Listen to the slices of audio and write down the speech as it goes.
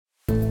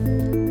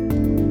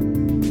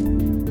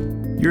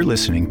You're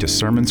listening to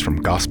sermons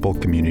from Gospel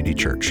Community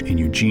Church in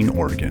Eugene,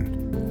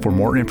 Oregon. For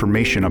more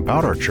information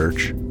about our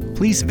church,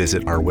 please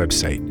visit our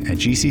website at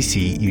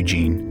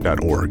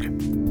gcceugene.org.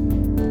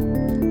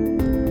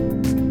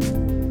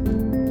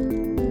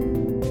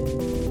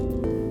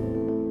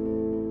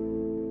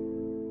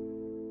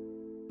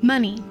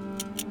 Money.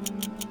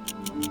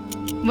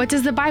 What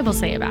does the Bible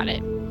say about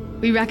it?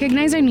 We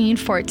recognize our need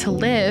for it to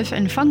live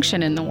and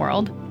function in the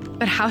world,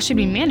 but how should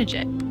we manage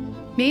it?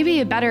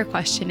 Maybe a better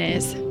question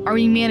is, are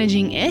we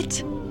managing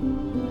it?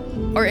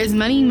 Or is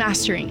money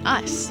mastering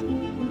us?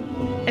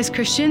 As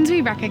Christians,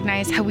 we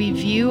recognize how we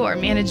view or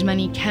manage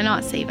money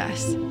cannot save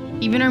us.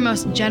 Even our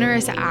most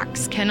generous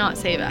acts cannot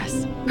save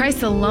us.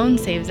 Christ alone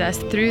saves us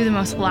through the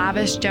most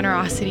lavish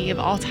generosity of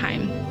all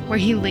time, where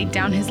he laid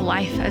down his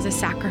life as a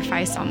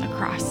sacrifice on the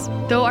cross.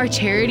 Though our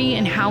charity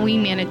and how we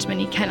manage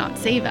money cannot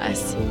save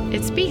us,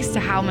 it speaks to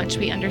how much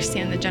we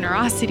understand the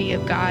generosity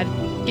of God,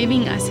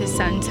 giving us his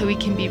Son so we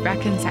can be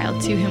reconciled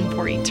to him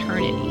for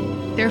eternity.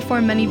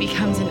 Therefore, money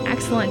becomes an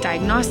excellent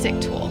diagnostic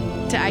tool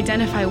to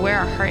identify where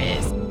our heart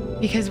is,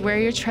 because where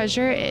your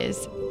treasure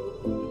is,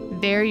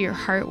 there your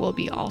heart will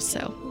be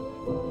also.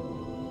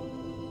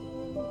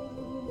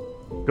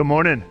 Good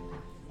morning.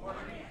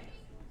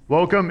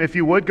 Welcome. If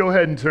you would, go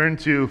ahead and turn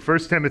to 1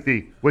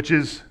 Timothy, which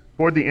is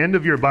toward the end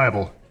of your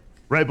Bible,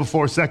 right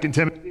before 2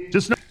 Timothy.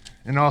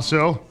 And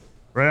also,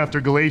 right after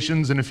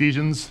Galatians and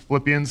Ephesians,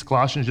 Philippians,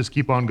 Colossians, just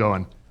keep on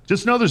going.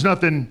 Just know there's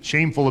nothing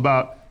shameful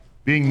about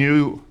being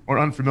new or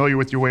unfamiliar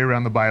with your way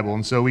around the Bible.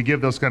 And so we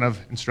give those kind of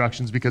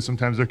instructions because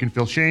sometimes there can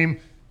feel shame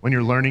when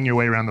you're learning your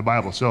way around the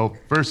Bible. So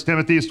 1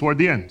 Timothy is toward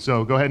the end.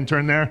 So go ahead and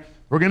turn there.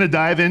 We're going to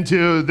dive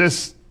into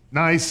this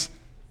nice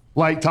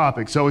light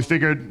topic. So we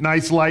figured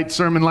nice light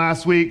sermon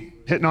last week,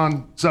 hitting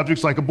on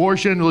subjects like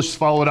abortion. Let's just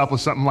follow it up with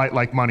something light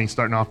like money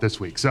starting off this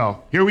week.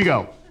 So here we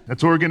go.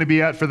 That's where we're going to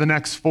be at for the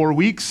next 4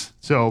 weeks.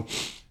 So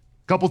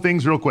a couple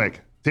things real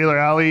quick. Taylor,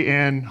 Allie,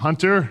 and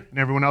Hunter, and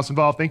everyone else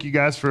involved, thank you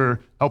guys for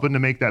helping to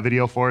make that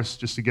video for us,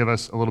 just to give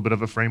us a little bit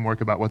of a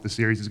framework about what the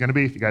series is going to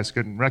be. If you guys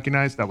couldn't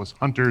recognize, that was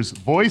Hunter's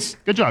voice.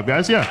 Good job,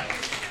 guys. Yeah.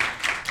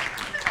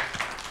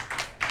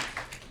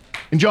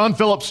 And John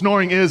Phillips'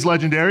 snoring is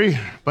legendary,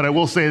 but I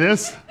will say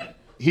this.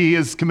 He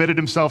has committed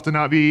himself to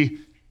not be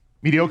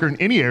mediocre in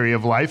any area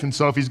of life, and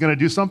so if he's going to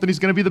do something, he's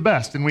going to be the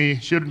best, and we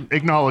should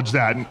acknowledge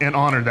that and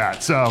honor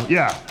that. So,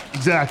 yeah,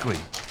 exactly.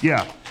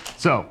 Yeah.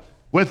 So,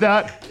 with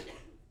that,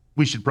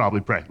 we should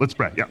probably pray. Let's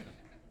pray. Yeah.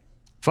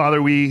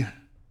 Father, we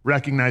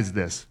recognize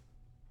this.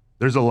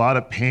 There's a lot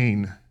of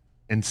pain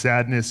and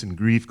sadness and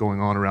grief going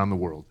on around the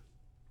world.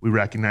 We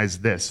recognize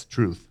this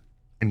truth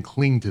and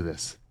cling to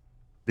this,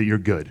 that you're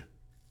good.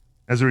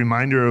 As a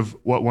reminder of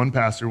what one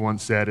pastor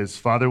once said is,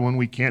 Father, when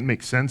we can't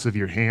make sense of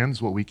your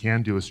hands, what we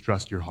can do is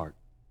trust your heart.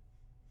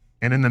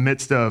 And in the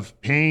midst of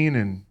pain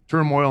and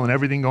turmoil and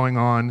everything going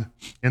on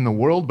in the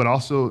world, but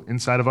also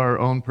inside of our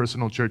own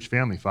personal church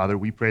family, Father,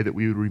 we pray that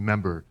we would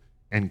remember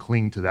and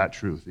cling to that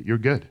truth, that you're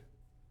good.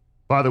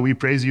 Father, we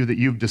praise you that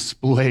you've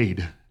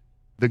displayed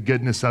the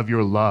goodness of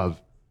your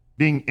love.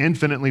 Being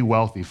infinitely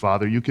wealthy,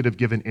 Father, you could have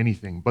given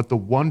anything, but the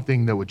one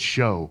thing that would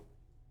show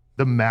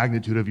the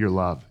magnitude of your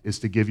love is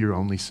to give your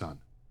only Son.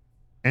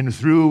 And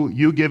through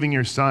you giving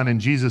your Son and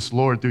Jesus,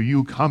 Lord, through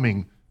you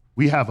coming,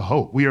 we have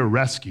hope. We are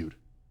rescued.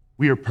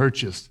 We are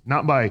purchased,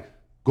 not by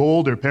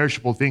gold or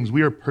perishable things.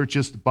 We are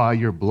purchased by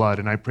your blood.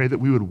 And I pray that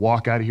we would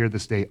walk out of here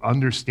this day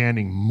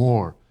understanding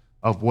more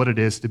of what it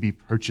is to be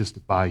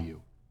purchased by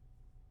you,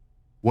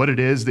 what it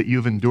is that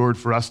you've endured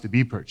for us to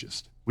be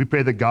purchased. We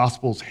pray the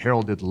gospel's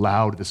heralded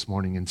loud this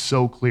morning and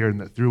so clear, and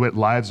that through it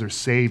lives are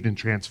saved and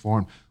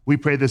transformed. We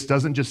pray this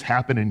doesn't just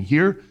happen in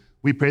here.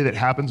 We pray that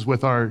happens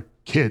with our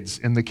kids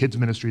in the kids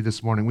ministry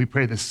this morning. We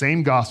pray the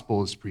same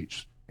gospel is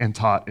preached and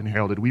taught and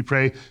heralded. We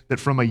pray that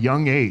from a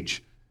young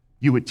age,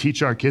 you would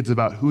teach our kids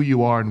about who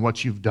you are and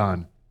what you've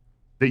done,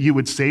 that you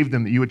would save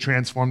them, that you would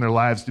transform their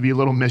lives to be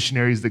little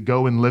missionaries that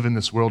go and live in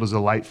this world as a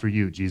light for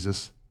you,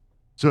 Jesus.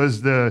 So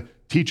as the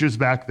teachers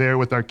back there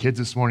with our kids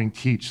this morning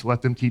teach,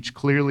 let them teach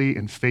clearly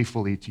and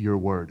faithfully to your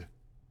word.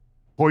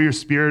 Pour your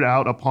Spirit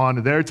out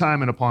upon their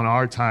time and upon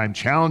our time,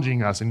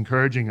 challenging us,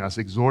 encouraging us,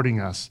 exhorting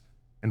us,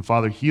 and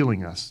Father,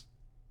 healing us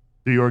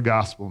through your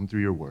gospel and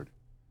through your word.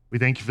 We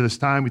thank you for this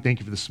time. We thank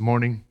you for this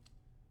morning.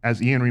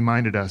 As Ian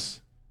reminded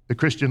us, the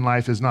Christian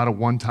life is not a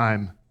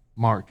one-time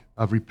mark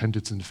of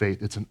repentance and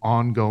faith. It's an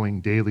ongoing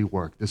daily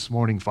work. This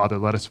morning, Father,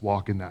 let us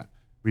walk in that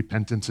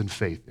repentance and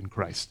faith in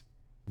Christ.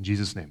 In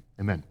Jesus' name,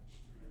 amen.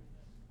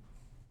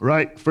 All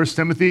right, 1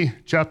 Timothy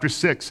chapter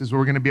 6 is where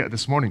we're going to be at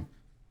this morning.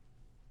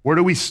 Where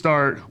do we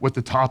start with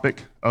the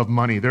topic of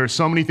money? There are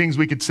so many things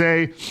we could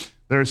say.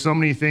 There are so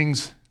many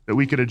things that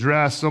we could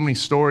address, so many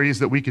stories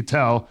that we could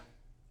tell.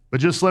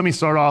 But just let me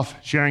start off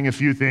sharing a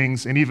few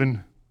things and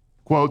even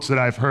quotes that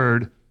I've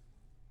heard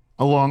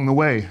along the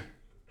way.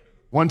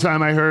 One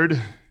time I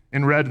heard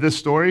and read this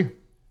story.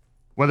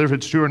 Whether if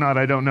it's true or not,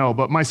 I don't know.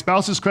 But my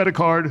spouse's credit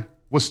card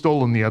was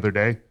stolen the other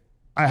day.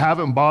 I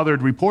haven't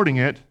bothered reporting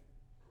it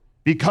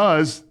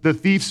because the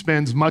thief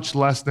spends much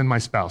less than my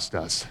spouse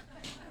does.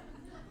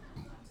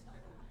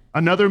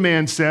 Another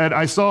man said,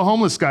 I saw a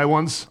homeless guy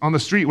once on the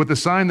street with a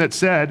sign that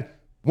said,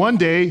 one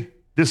day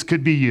this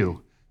could be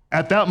you.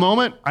 At that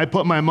moment, I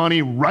put my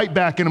money right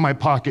back into my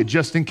pocket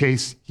just in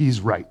case he's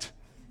right.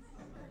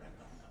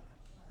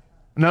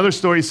 Another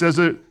story says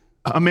that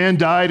a man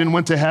died and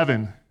went to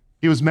heaven.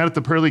 He was met at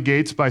the pearly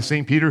gates by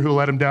St. Peter, who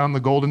led him down the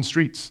golden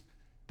streets.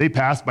 They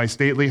passed by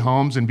stately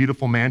homes and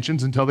beautiful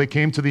mansions until they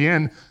came to the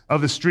end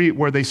of the street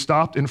where they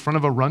stopped in front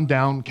of a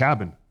rundown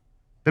cabin.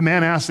 The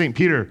man asked St.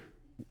 Peter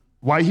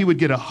why he would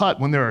get a hut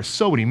when there are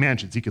so many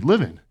mansions he could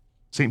live in.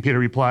 St. Peter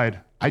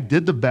replied, I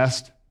did the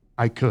best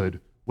I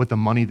could with the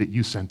money that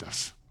you sent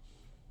us.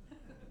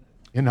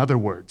 In other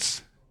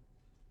words,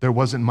 there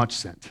wasn't much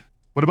sent.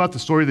 What about the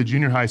story of the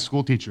junior high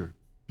school teacher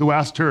who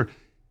asked her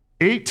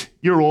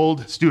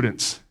 8-year-old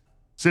students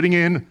sitting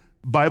in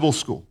Bible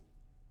school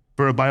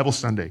for a Bible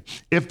Sunday,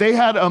 if they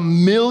had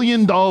 $1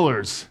 million,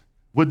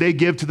 would they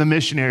give to the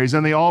missionaries?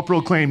 And they all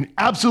proclaimed,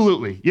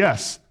 absolutely,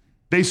 yes.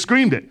 They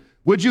screamed it.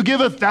 Would you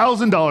give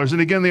 $1,000?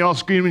 And again, they all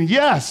screamed,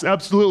 yes,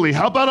 absolutely.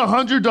 How about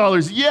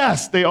 $100?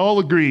 Yes, they all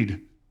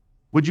agreed.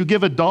 Would you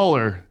give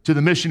 $1 to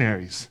the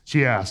missionaries?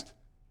 She asked.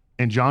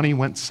 And Johnny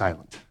went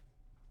silent.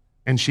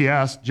 And she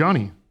asked,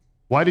 Johnny,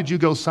 why did you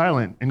go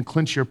silent and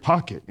clench your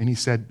pocket? And he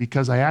said,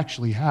 because I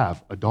actually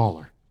have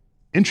 $1.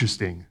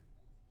 Interesting.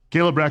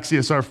 Caleb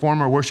Rexius, our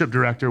former worship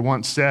director,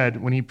 once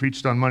said when he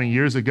preached on money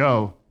years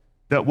ago,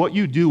 that what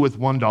you do with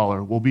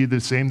 $1 will be the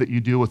same that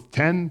you do with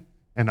 10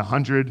 and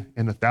 100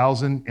 and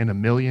 1,000 and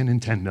 1,000,000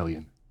 and 10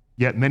 million.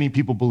 Yet many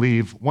people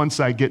believe, once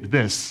I get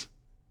this,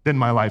 then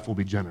my life will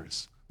be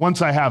generous.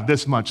 Once I have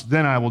this much,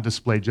 then I will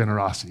display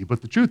generosity.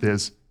 But the truth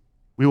is,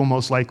 we will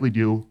most likely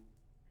do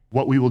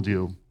what we will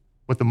do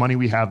with the money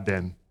we have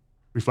then,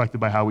 reflected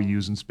by how we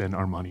use and spend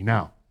our money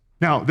now.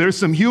 Now, there's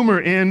some humor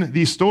in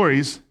these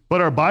stories, but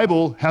our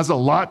Bible has a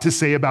lot to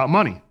say about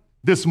money.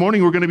 This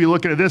morning, we're going to be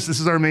looking at this. This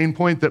is our main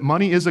point, that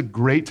money is a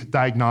great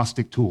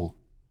diagnostic tool.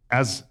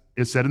 As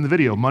it said in the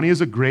video, money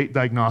is a great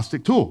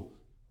diagnostic tool.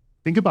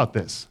 Think about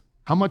this.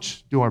 How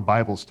much do our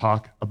Bibles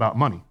talk about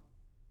money?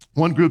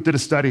 One group did a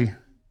study,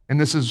 and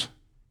this is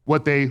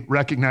what they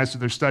recognized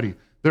through their study.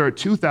 There are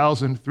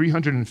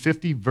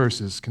 2,350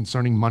 verses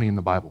concerning money in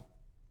the Bible.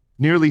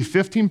 Nearly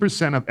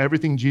 15% of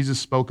everything Jesus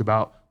spoke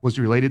about was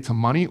related to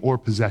money or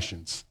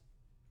possessions.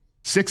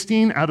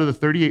 16 out of the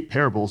 38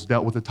 parables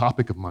dealt with the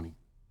topic of money.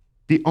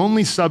 The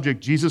only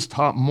subject Jesus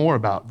taught more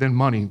about than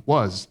money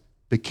was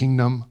the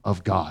kingdom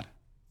of God.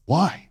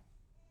 Why?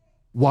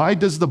 Why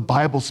does the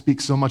Bible speak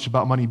so much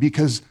about money?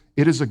 Because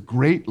it is a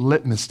great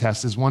litmus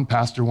test, as one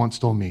pastor once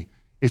told me.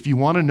 If you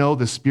want to know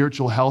the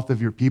spiritual health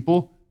of your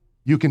people,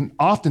 you can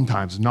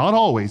oftentimes, not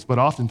always, but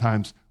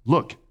oftentimes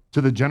look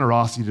to the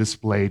generosity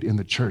displayed in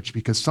the church,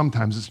 because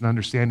sometimes it's an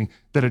understanding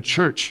that a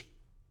church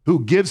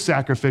who gives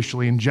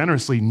sacrificially and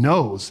generously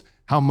knows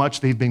how much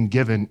they've been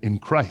given in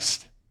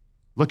Christ.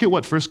 Look at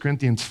what 1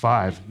 Corinthians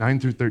 5, 9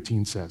 through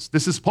 13 says.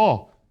 This is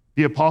Paul,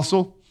 the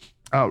apostle,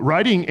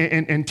 writing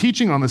and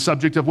teaching on the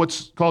subject of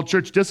what's called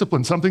church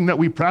discipline, something that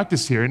we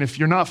practice here. And if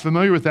you're not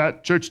familiar with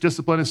that, church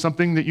discipline is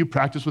something that you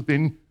practice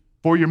within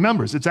for your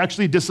members. It's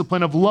actually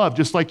discipline of love.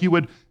 Just like you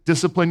would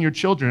discipline your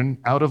children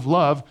out of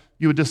love,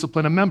 you would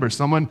discipline a member.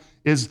 Someone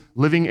is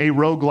living a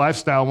rogue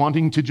lifestyle,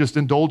 wanting to just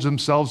indulge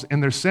themselves in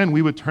their sin,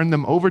 we would turn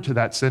them over to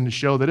that sin to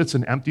show that it's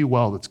an empty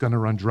well that's going to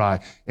run dry,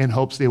 in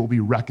hopes they will be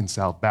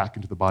reconciled back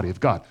into the body of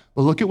God.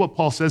 But look at what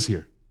Paul says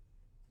here.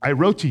 I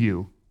wrote to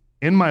you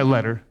in my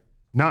letter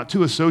not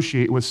to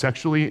associate with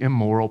sexually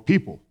immoral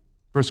people.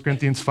 1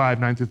 Corinthians 5,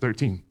 9 through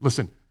 13.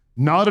 Listen,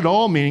 not at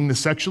all meaning the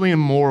sexually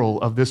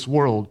immoral of this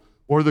world,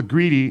 or the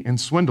greedy and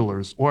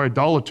swindlers or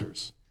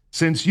idolaters,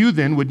 since you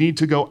then would need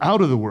to go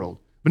out of the world.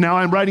 But now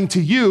I'm writing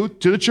to you,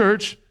 to the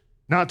church,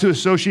 not to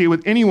associate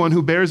with anyone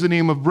who bears the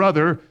name of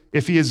brother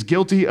if he is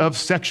guilty of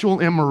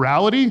sexual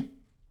immorality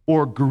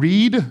or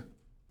greed,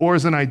 or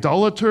is an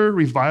idolater,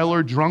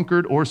 reviler,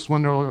 drunkard, or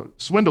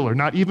swindler,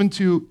 not even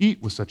to eat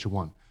with such a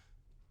one.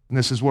 And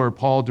this is where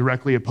Paul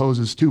directly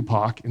opposes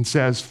Tupac and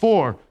says,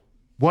 for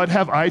what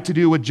have I to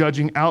do with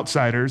judging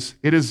outsiders?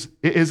 Is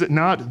it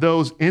not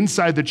those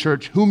inside the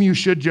church whom you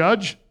should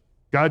judge?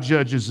 God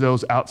judges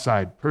those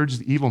outside. Purge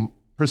the evil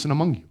person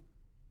among you.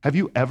 Have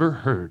you ever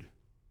heard,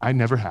 I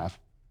never have,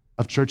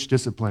 of church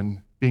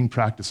discipline being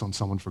practiced on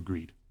someone for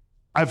greed?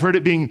 I've heard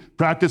it being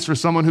practiced for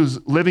someone who's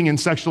living in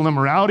sexual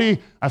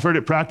immorality. I've heard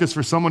it practiced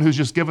for someone who's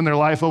just given their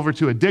life over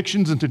to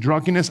addictions and to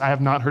drunkenness. I have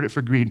not heard it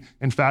for greed.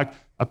 In fact,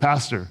 a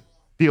pastor,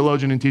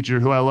 theologian and teacher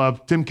who I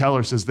love, Tim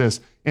Keller, says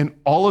this: in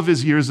all of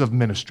his years of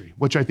ministry,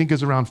 which I think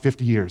is around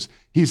 50 years,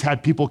 he's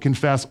had people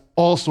confess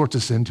all sorts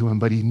of sin to him,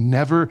 but he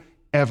never,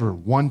 ever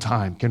one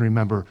time can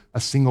remember a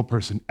single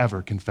person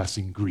ever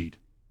confessing greed.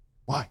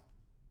 Why?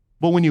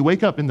 Well, when you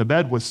wake up in the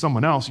bed with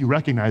someone else, you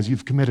recognize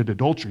you've committed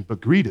adultery,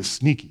 but greed is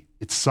sneaky.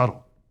 It's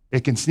subtle.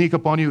 It can sneak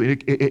up on you.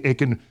 It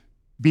can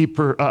be,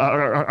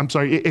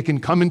 it can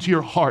come into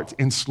your heart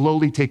and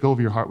slowly take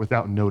over your heart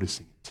without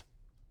noticing it.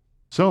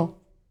 So,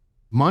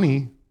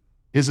 money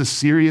is a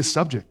serious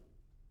subject.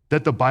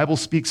 that the Bible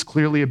speaks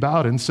clearly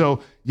about. And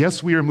so,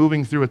 yes, we are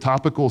moving through a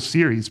topical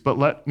series, but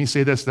let me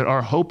say this, that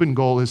our hope and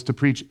goal is to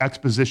preach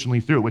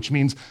expositionally through, which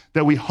means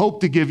that we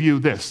hope to give you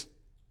this.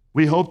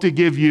 We hope to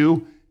give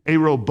you a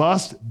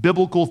robust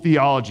biblical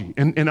theology.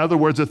 In other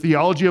words, a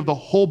theology of the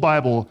whole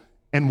Bible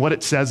and what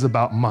it says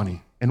about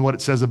money and what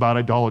it says about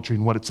idolatry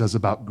and what it says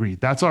about greed.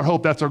 That's our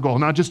hope, that's our goal.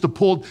 Not just to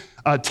pull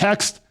a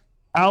text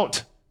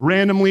out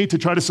randomly to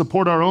try to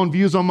support our own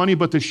views on money,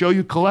 but to show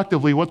you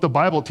collectively what the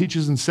Bible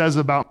teaches and says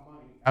about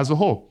money as a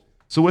whole.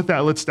 So with that,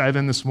 let's dive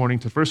in this morning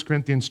to 1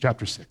 Corinthians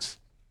chapter 6.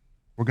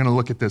 We're going to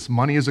look at this.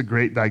 Money is a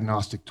great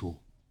diagnostic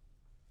tool.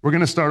 We're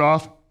going to start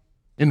off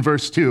in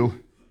verse 2.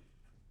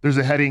 There's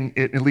a heading,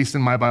 at least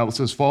in my Bible, it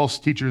says, false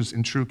teachers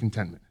in true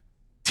contentment.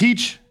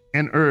 Teach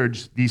and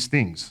urge these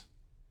things.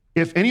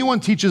 If anyone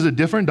teaches a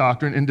different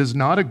doctrine and does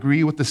not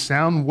agree with the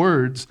sound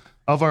words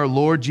of our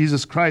Lord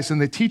Jesus Christ and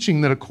the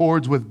teaching that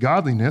accords with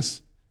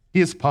godliness,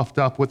 he is puffed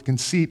up with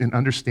conceit and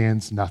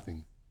understands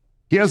nothing.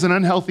 He has an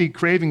unhealthy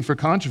craving for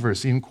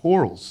controversy and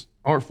quarrels,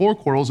 or for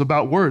quarrels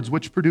about words,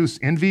 which produce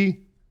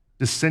envy,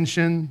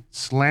 dissension,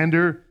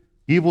 slander,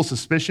 evil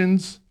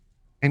suspicions,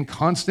 and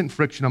constant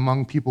friction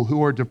among people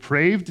who are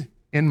depraved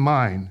in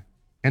mind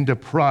and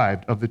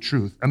deprived of the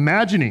truth,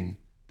 imagining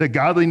that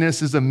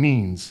godliness is a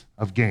means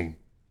of gain.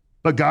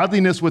 But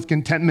godliness with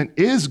contentment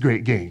is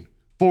great gain,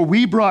 for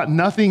we brought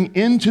nothing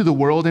into the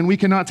world and we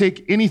cannot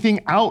take anything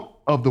out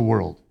of the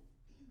world.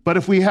 But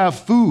if we have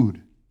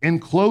food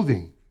and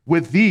clothing,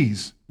 with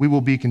these we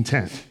will be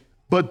content.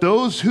 But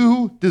those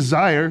who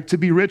desire to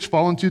be rich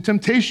fall into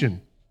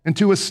temptation,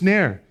 into a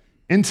snare,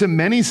 into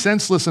many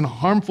senseless and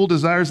harmful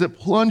desires that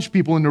plunge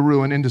people into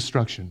ruin and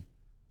destruction.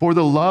 For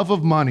the love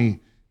of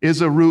money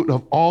is a root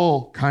of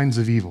all kinds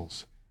of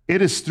evils.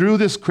 It is through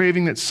this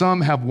craving that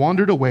some have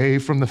wandered away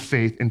from the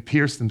faith and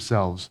pierced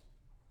themselves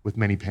with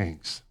many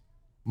pangs.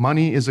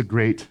 Money is a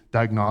great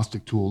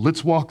diagnostic tool.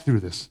 Let's walk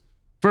through this.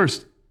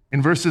 First, in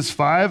verses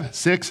 5,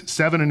 6,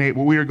 7, and 8,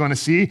 what we are going to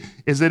see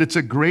is that it's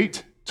a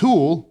great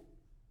tool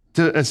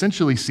to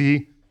essentially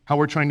see how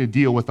we're trying to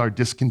deal with our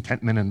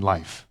discontentment in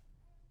life.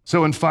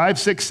 So in 5,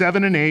 6,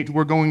 7, and 8,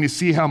 we're going to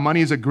see how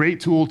money is a great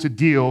tool to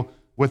deal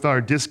with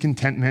our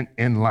discontentment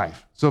in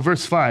life. So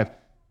verse 5,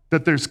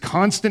 that there's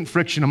constant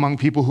friction among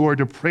people who are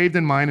depraved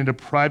in mind and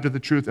deprived of the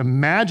truth,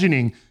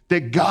 imagining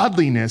that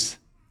godliness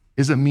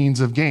is a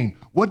means of gain.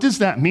 What does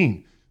that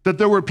mean? That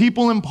there were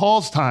people in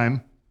Paul's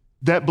time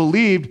that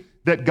believed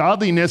that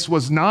godliness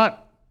was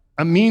not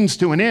a means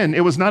to an end.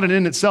 It was not an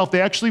end itself.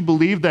 They actually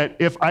believed that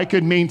if I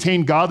could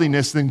maintain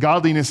godliness, then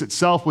godliness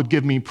itself would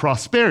give me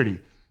prosperity.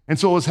 And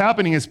so what was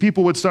happening is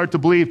people would start to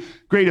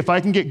believe, great, if I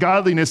can get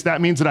godliness,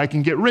 that means that I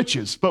can get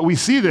riches. But we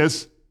see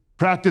this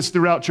practiced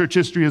throughout church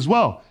history as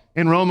well.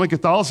 In Roman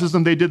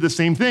Catholicism, they did the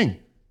same thing.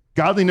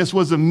 Godliness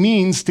was a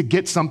means to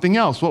get something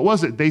else. What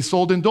was it? They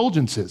sold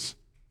indulgences.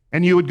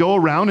 And you would go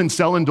around and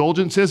sell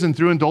indulgences, and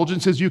through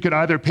indulgences, you could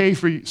either pay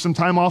for some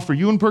time off for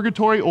you in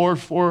purgatory or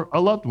for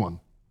a loved one.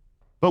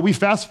 But we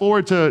fast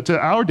forward to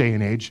our day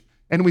and age,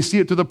 and we see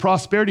it through the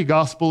prosperity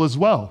gospel as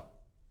well.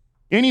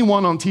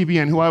 Anyone on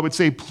TBN who I would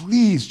say,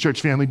 please,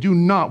 church family, do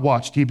not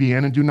watch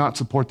TBN and do not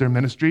support their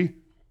ministry.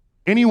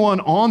 Anyone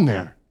on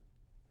there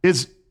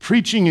is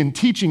preaching and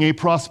teaching a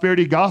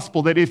prosperity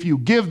gospel that if you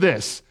give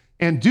this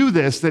and do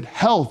this, that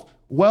health,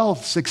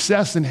 wealth,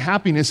 success, and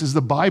happiness is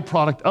the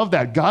byproduct of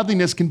that.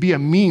 Godliness can be a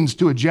means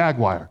to a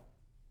jaguar.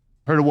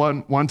 Heard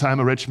one time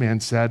a rich man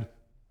said,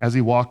 as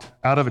he walked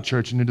out of a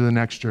church and into the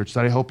next church,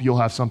 that I hope you'll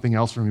have something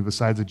else for me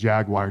besides a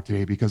jaguar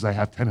today because I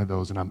have 10 of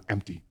those and I'm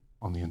empty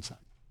on the inside.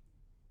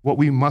 What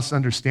we must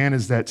understand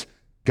is that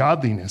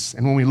godliness,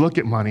 and when we look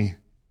at money,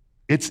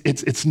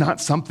 it's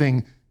not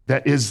something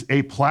that is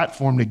a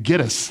platform to get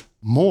us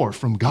more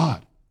from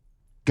God.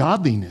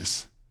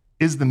 Godliness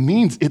is the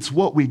means. It's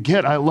what we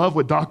get. I love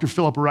what Dr.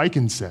 Philip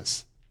Ryken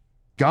says.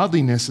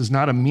 Godliness is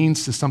not a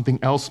means to something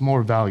else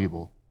more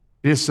valuable.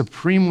 It is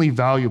supremely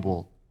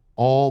valuable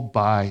all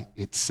by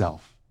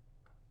itself.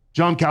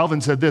 John Calvin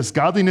said this,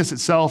 godliness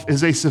itself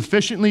is a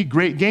sufficiently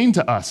great gain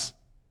to us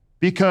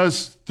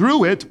because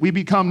through it we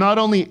become not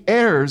only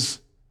heirs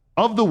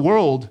of the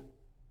world,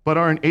 but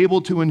are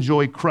enabled to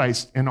enjoy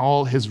Christ and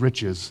all his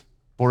riches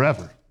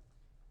forever.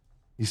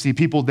 You see,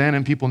 people then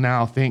and people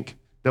now think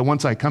that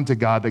once I come to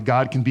God, that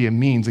God can be a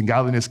means and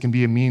godliness can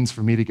be a means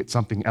for me to get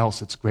something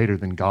else that's greater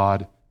than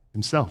God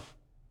himself.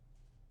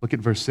 Look at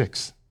verse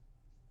 6.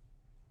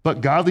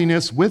 But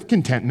godliness with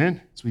contentment,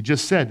 as we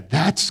just said,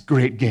 that's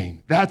great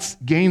gain. That's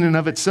gain in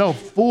of itself.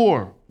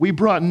 For we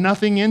brought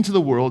nothing into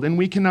the world and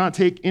we cannot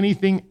take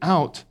anything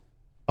out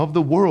of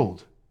the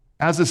world.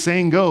 As the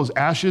saying goes,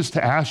 ashes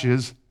to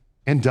ashes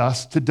and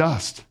dust to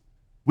dust.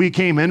 We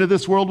came into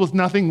this world with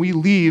nothing. We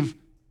leave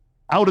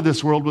out of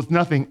this world with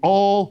nothing.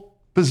 All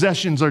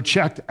possessions are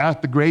checked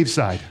at the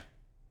graveside.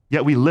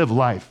 Yet we live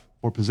life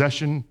for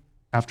possession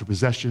after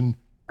possession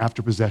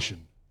after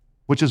possession.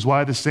 Which is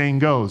why the saying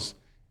goes,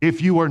 if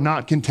you are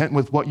not content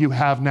with what you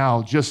have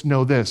now, just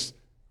know this,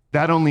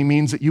 that only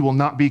means that you will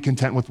not be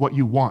content with what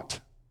you want.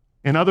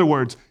 In other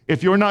words,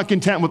 if you're not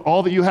content with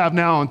all that you have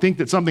now and think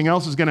that something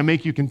else is going to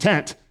make you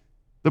content,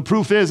 The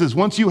proof is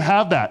once you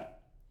have that,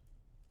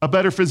 a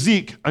better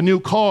physique, a new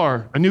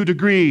car, a new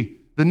degree,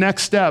 the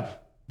next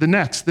step, the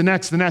next,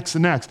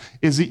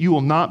 is that you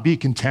will not be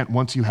content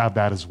once you have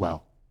that as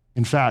well.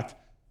 In fact,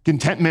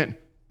 contentment,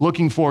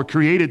 looking for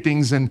created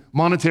things and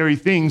monetary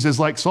things, is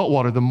like salt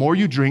water. The more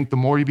you drink, the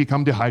more you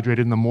become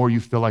dehydrated and the more you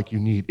feel like you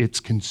need. It's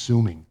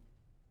consuming,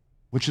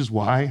 which is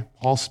why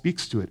Paul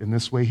speaks to it in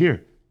this way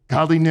here.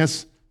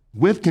 Godliness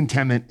with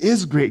contentment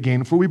is great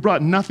gain, for we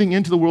brought nothing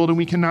into the world and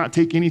we cannot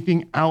take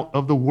anything out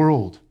of the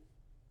world,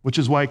 which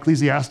is why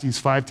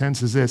Ecclesiastes 5:10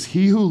 says this: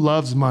 he who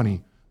loves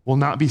money will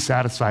not be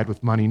satisfied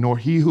with money, nor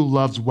he who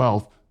loves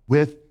wealth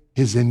with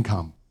his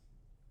income.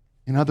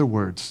 In other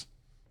words,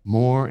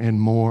 more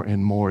and more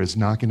and more is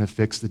not going to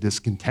fix the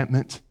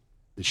discontentment,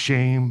 the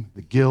shame,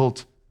 the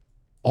guilt.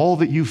 All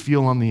that you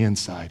feel on the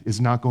inside is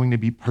not going to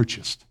be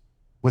purchased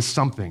with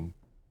something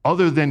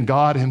other than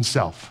God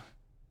himself,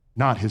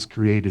 not his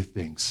created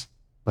things.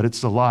 But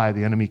it's the lie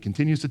the enemy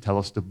continues to tell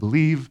us to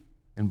believe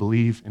and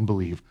believe and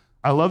believe.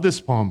 I love this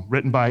poem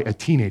written by a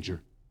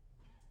teenager.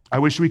 I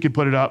wish we could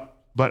put it up,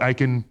 but I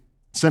can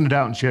send it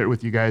out and share it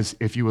with you guys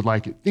if you would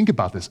like it. Think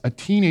about this. A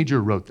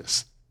teenager wrote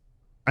this.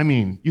 I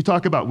mean, you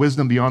talk about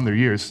wisdom beyond their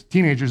years.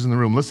 Teenagers in the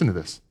room, listen to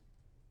this.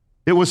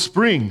 It was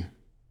spring,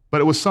 but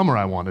it was summer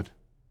I wanted.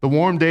 The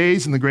warm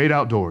days and the great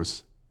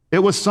outdoors. It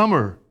was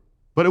summer,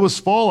 but it was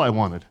fall I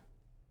wanted.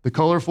 The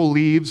colorful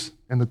leaves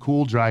and the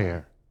cool, dry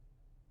air.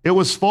 It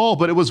was fall,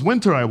 but it was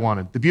winter I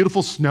wanted. The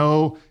beautiful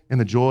snow and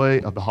the joy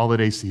of the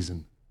holiday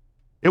season.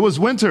 It was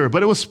winter,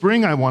 but it was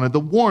spring I wanted. The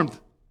warmth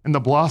and the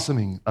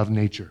blossoming of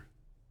nature.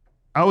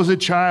 I was a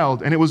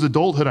child, and it was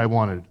adulthood I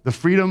wanted. The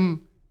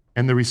freedom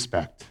and the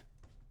respect.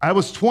 I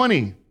was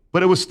 20,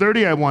 but it was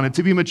 30 I wanted,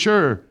 to be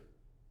mature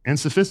and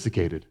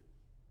sophisticated.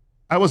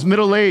 I was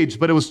middle-aged,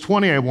 but it was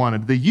 20 I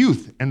wanted, the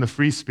youth and the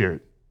free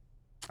spirit.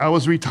 I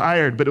was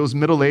retired, but it was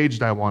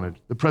middle-aged I wanted,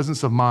 the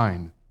presence of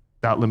mind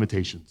without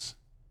limitations.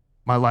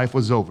 My life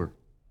was over,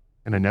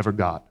 and I never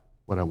got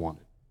what I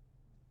wanted.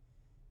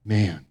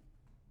 Man,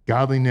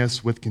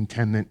 godliness with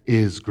contentment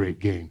is great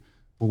gain.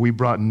 For we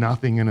brought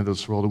nothing into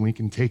this world, and we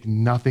can take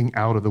nothing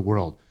out of the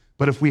world.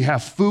 But if we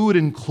have food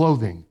and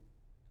clothing,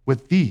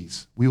 with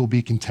these we will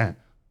be content.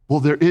 Well,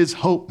 there is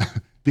hope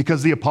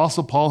because the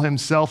Apostle Paul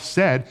himself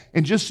said,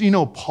 and just so you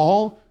know,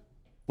 Paul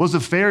was a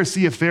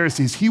Pharisee of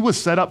Pharisees. He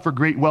was set up for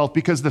great wealth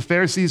because the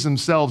Pharisees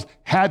themselves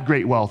had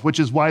great wealth, which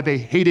is why they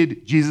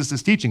hated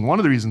Jesus' teaching. One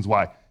of the reasons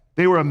why.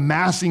 They were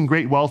amassing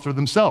great wealth for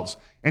themselves,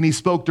 and he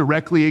spoke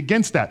directly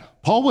against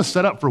that. Paul was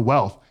set up for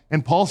wealth,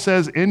 and Paul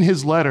says in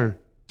his letter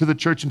to the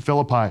church in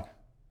Philippi,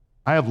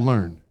 I have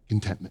learned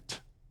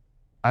contentment.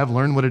 I have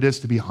learned what it is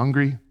to be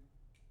hungry.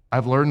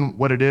 I've learned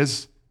what it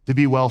is to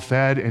be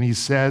well-fed, and he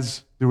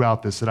says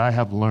throughout this that I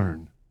have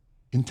learned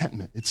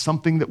contentment. It's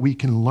something that we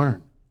can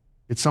learn.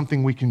 It's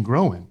something we can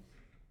grow in.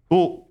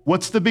 Well,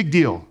 what's the big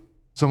deal?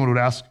 Someone would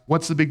ask,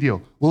 what's the big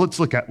deal? Well, let's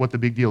look at what the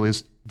big deal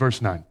is.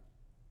 Verse 9.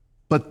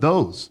 But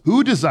those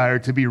who desire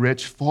to be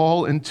rich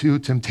fall into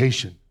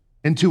temptation,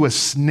 into a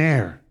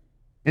snare,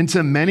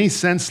 into many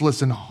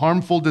senseless and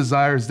harmful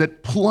desires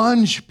that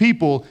plunge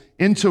people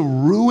into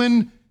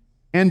ruin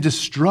and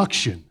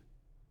destruction.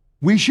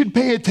 We should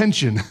pay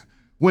attention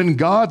when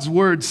God's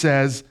word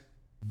says,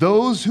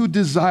 those who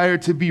desire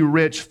to be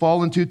rich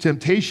fall into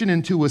temptation,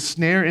 into a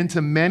snare,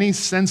 into many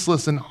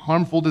senseless and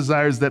harmful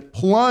desires that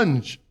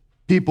plunge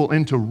people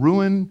into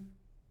ruin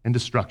and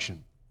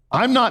destruction.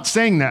 I'm not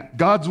saying that.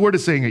 God's word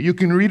is saying it. You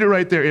can read it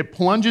right there. It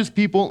plunges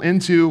people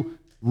into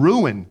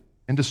ruin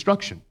and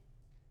destruction.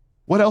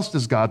 What else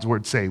does God's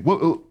word say?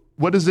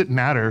 What does it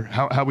matter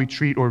how we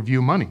treat or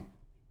view money?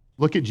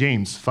 Look at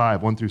James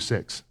 5, 1 through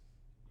 6.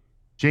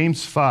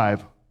 James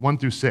 5, 1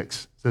 through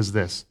 6 says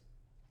this,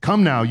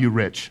 come now, you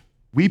rich,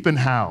 weep and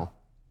howl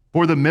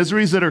for the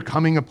miseries that are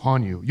coming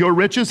upon you. Your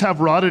riches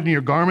have rotted and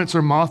your garments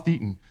are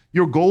moth-eaten.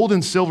 Your gold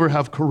and silver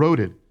have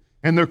corroded,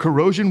 and their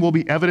corrosion will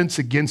be evidence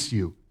against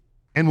you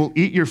and will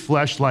eat your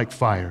flesh like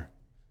fire.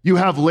 You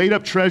have laid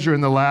up treasure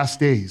in the last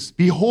days.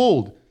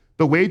 Behold,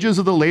 the wages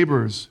of the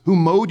laborers who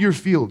mowed your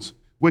fields,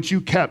 which you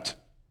kept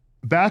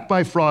back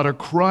by fraud, are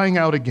crying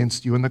out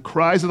against you, and the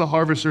cries of the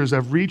harvesters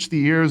have reached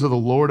the ears of the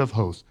Lord of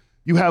hosts.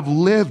 You have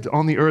lived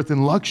on the earth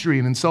in luxury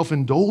and in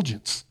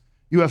self-indulgence.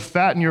 You have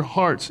fattened your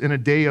hearts in a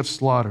day of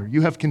slaughter.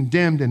 You have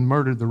condemned and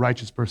murdered the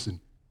righteous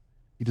person.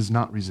 He does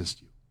not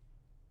resist you.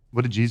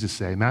 What did Jesus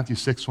say? Matthew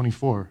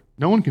 6:24.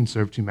 No one can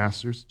serve two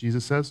masters,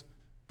 Jesus says.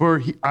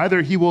 For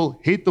either he will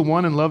hate the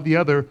one and love the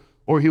other,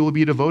 or he will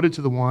be devoted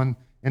to the one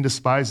and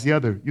despise the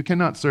other. You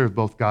cannot serve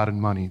both God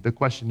and money. The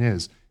question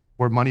is,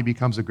 where money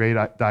becomes a great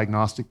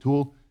diagnostic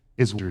tool,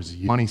 is what does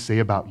money say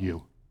about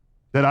you?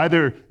 That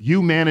either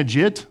you manage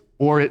it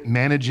or it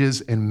manages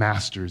and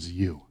masters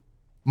you.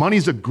 Money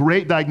is a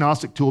great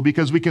diagnostic tool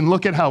because we can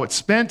look at how it's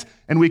spent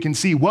and we can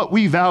see what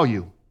we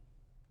value,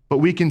 but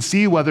we can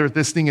see whether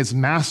this thing is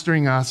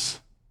mastering us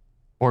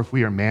or if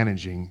we are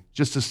managing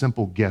just a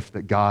simple gift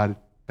that God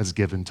has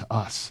given to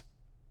us.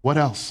 What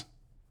else?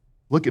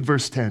 Look at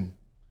verse 10.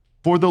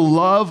 For the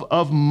love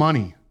of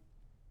money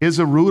is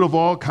a root of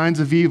all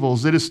kinds of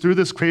evils. It is through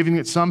this craving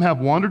that some have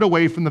wandered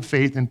away from the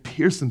faith and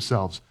pierced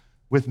themselves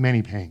with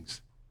many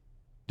pangs.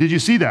 Did you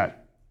see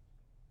that?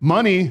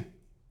 Money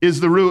is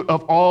the root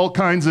of all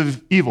kinds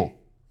of evil.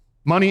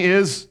 Money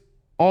is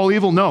all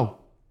evil? No.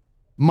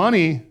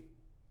 Money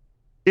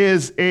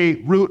is a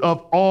root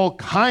of all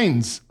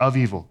kinds of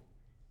evil.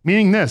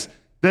 Meaning this,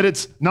 that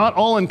it's not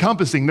all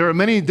encompassing. There are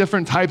many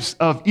different types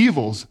of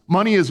evils.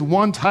 Money is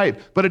one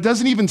type, but it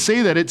doesn't even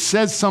say that. It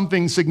says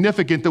something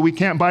significant that we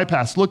can't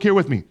bypass. Look here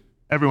with me,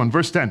 everyone,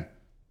 verse 10.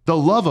 The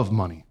love of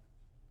money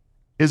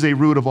is a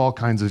root of all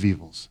kinds of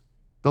evils.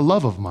 The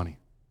love of money.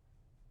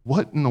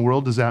 What in the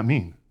world does that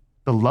mean?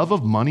 The love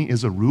of money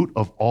is a root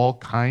of all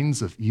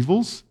kinds of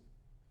evils?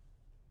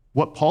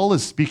 What Paul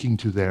is speaking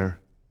to there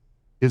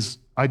is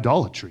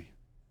idolatry,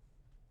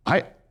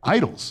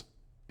 idols.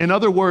 In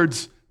other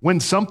words, when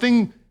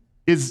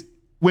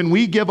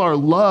we give our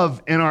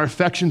love and our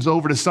affections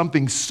over to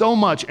something so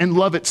much and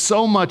love it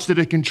so much that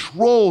it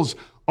controls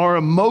our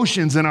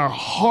emotions and our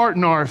heart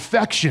and our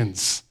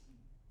affections,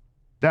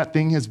 that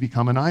thing has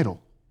become an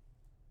idol.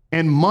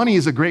 And money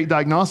is a great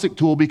diagnostic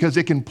tool because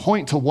it can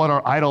point to what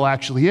our idol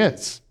actually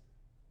is.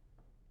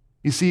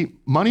 You see,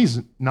 money's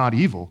not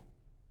evil.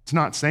 It's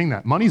not saying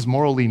that. Money's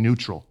morally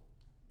neutral.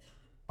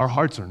 Our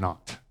hearts are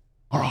not.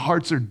 Our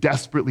hearts are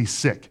desperately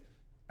sick,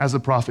 as the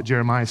prophet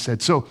Jeremiah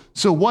said. So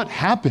what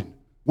happened?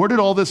 Where did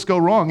all this go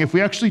wrong? If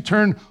we actually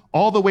turn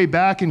all the way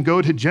back and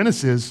go to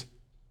Genesis,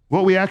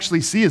 what we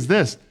actually see is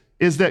this,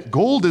 is that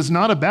gold is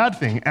not a bad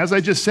thing. As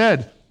I just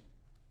said,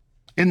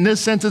 in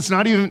this sense, it's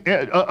not even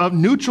a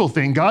neutral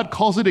thing. God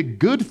calls it a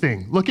good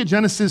thing. Look at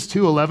Genesis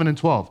 2:11 and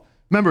 12.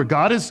 Remember,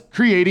 God is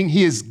creating,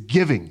 he is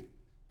giving.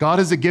 God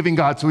is a giving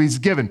God, so he's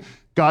given.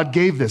 God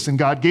gave this, and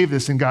God gave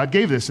this, and God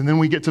gave this. And then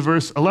we get to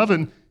verse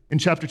 11 in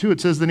chapter 2.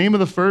 It says, the name of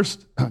the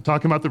first,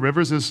 talking about the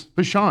rivers, is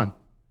Bashan.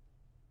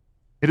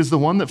 It is the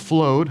one that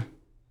flowed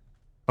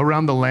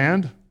around the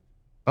land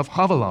of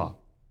Havilah,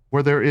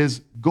 where there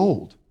is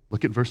gold.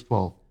 Look at verse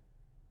 12.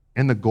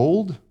 And the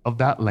gold of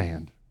that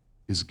land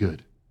is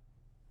good.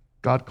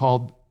 God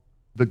called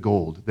the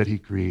gold that he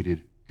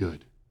created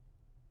good.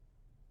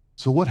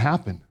 So what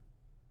happened?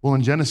 Well,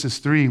 in Genesis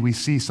 3, we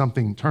see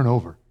something turn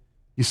over.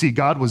 You see,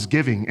 God was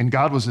giving, and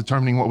God was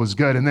determining what was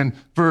good. And then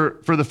for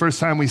the first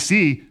time, we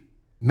see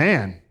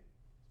man,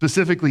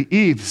 specifically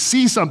Eve,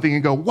 see something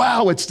and go,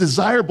 wow, it's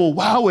desirable.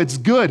 Wow, it's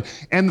good.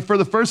 And for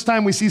the first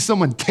time, we see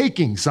someone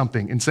taking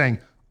something and saying,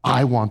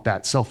 I want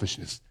that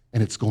selfishness,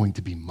 and it's going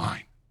to be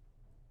mine.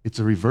 It's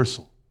a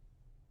reversal.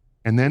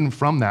 And then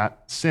from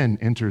that, sin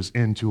enters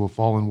into a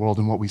fallen world.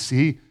 And what we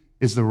see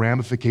is the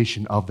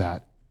ramification of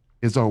that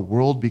is our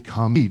world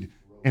becomes greed.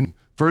 And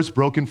first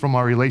broken from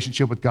our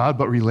relationship with God,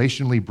 but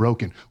relationally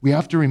broken. We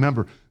have to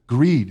remember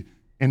greed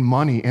and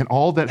money and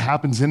all that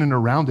happens in and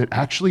around it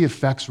actually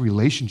affects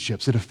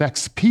relationships. It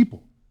affects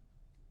people.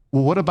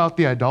 Well, what about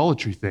the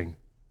idolatry thing?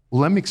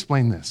 Well, let me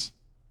explain this.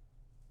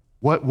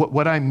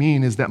 What I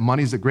mean is that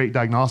money is a great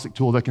diagnostic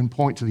tool that can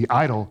point to the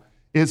idol.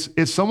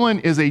 If someone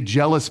is a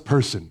jealous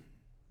person,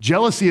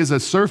 jealousy is a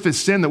surface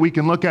sin that we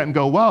can look at and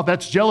go, wow,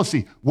 that's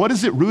jealousy. What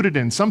is it rooted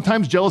in?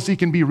 Sometimes jealousy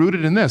can be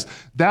rooted in this.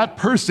 That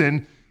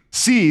person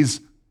sees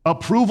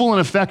approval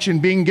and affection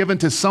being given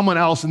to someone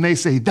else, and they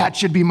say, that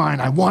should be mine.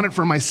 I want it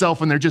for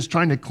myself, and they're just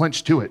trying to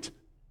clinch to it.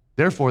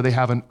 Therefore, they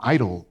have an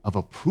idol of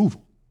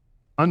approval.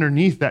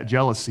 Underneath that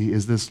jealousy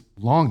is this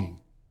longing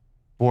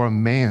for a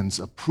man's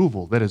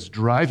approval that is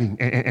driving,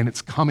 and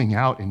it's coming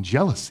out in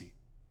jealousy.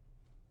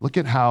 Look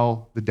at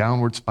how the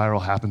downward spiral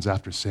happens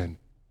after sin.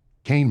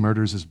 Cain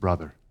murders his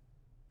brother.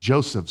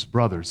 Joseph's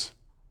brothers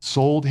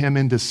sold him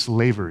into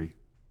slavery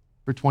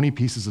for 20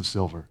 pieces of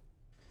silver.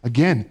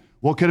 Again,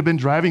 what could have been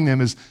driving them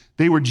is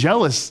they were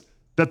jealous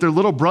that their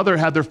little brother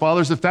had their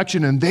father's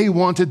affection and they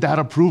wanted that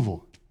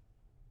approval.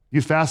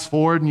 You fast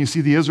forward and you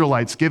see the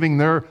Israelites giving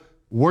their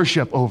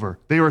worship over.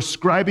 They are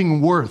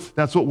ascribing worth.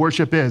 That's what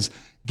worship is.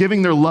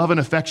 Giving their love and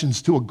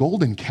affections to a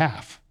golden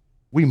calf.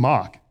 We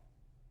mock,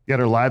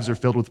 yet our lives are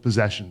filled with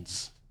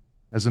possessions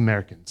as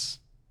Americans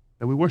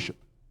that we worship.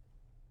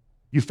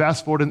 You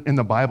fast forward in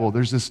the Bible,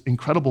 there's this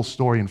incredible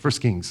story in 1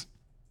 Kings.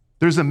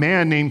 There's a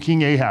man named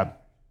King Ahab.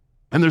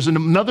 And there's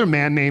another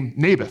man named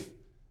Naboth.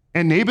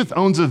 And Naboth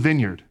owns a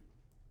vineyard.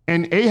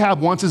 And Ahab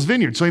wants his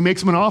vineyard. So he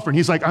makes him an offer. And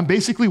he's like, I'm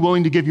basically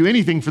willing to give you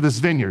anything for this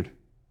vineyard.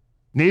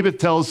 Naboth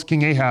tells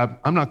King Ahab,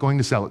 I'm not going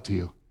to sell it to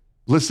you.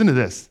 Listen to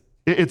this.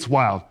 It's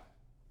wild.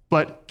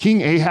 But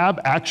King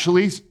Ahab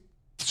actually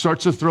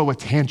starts to throw a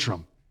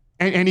tantrum.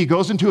 And he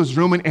goes into his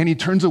room and he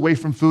turns away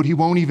from food. He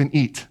won't even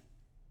eat.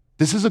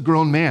 This is a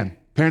grown man.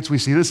 Parents, we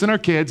see this in our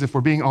kids. If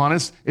we're being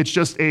honest, it's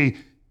just a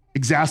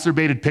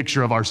exacerbated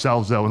picture of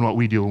ourselves, though, and what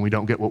we do when we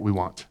don't get what we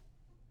want.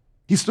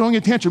 He's throwing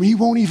a tantrum. He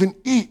won't even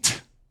eat.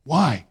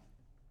 Why?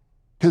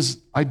 Because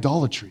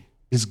idolatry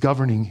is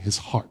governing his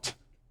heart.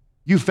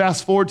 You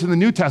fast forward to the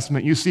New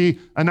Testament, you see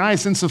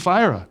Ananias and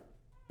Sapphira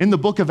in the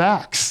book of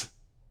Acts.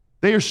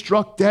 They are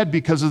struck dead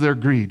because of their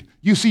greed.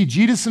 You see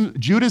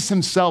Judas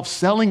himself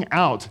selling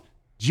out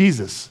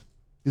Jesus,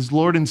 his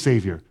Lord and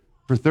Savior,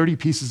 for 30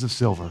 pieces of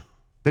silver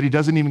that he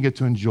doesn't even get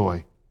to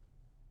enjoy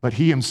but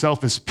he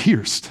himself is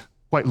pierced,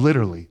 quite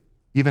literally,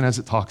 even as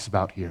it talks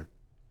about here.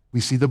 We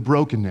see the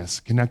brokenness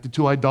connected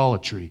to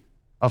idolatry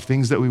of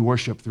things that we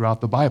worship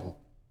throughout the Bible.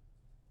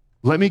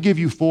 Let me give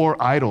you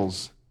 4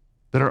 idols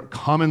that are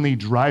commonly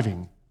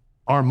driving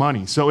our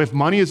money. So if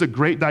money is a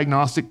great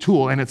diagnostic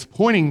tool and it's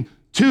pointing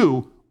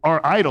to our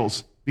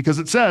idols, because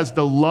it says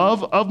the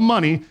love of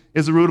money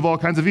is the root of all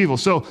kinds of evil.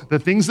 So the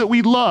things that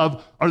we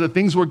love are the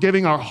things we're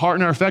giving our heart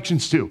and our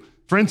affections to.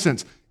 For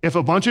instance, if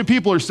a bunch of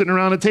people are sitting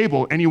around a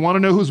table and you want to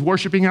know who's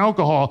worshiping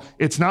alcohol,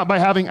 it's not by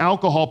having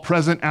alcohol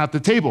present at the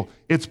table.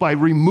 It's by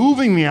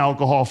removing the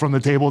alcohol from the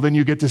table, then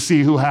you get to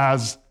see who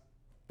has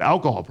the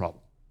alcohol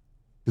problem.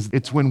 Because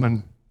it's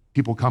when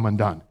people come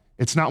undone.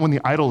 It's not when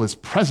the idol is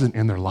present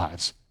in their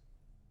lives.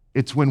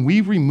 It's when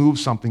we remove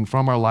something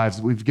from our lives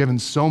that we've given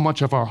so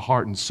much of our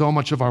heart and so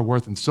much of our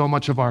worth and so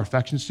much of our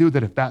affections to,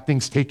 that if that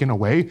thing's taken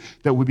away,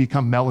 that we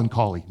become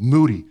melancholy,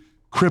 moody,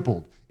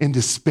 crippled, in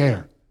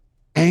despair,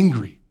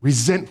 angry,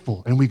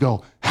 resentful, and we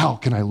go, how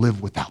can I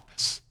live without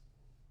this?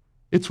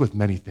 It's with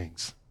many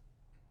things.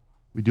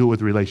 We do it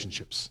with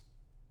relationships.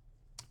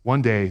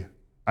 One day,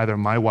 either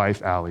my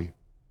wife, Allie,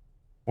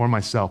 or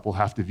myself will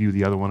have to view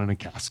the other one in a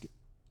casket.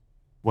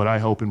 What I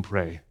hope and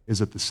pray is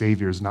that the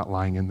Savior is not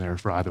lying in there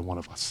for either one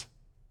of us.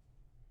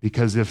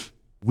 Because if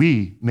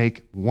we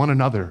make one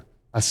another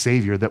a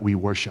Savior that we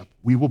worship,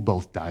 we will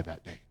both die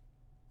that day.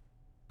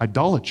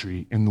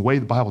 Idolatry, in the way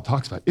the Bible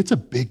talks about it, it's a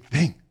big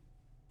thing.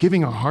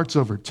 Giving our hearts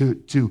over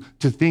to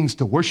things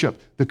to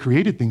worship, the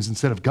created things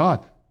instead of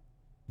God.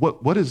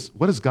 What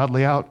does God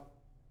lay out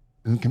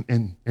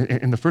in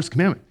the first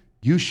commandment?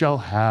 You shall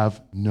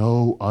have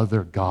no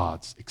other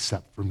gods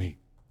except for me.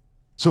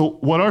 So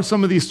what are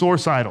some of these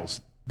source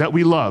idols that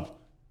we love?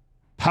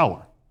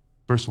 Power.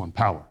 First one,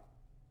 power.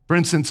 For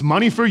instance,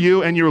 money for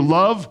you and your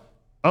love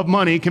of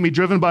money can be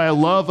driven by a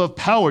love of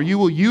power. You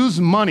will use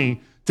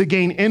money to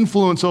gain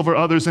influence over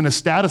others in a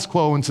status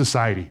quo in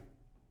society.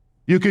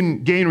 You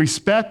can gain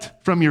respect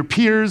from your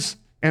peers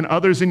and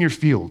others in your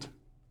field.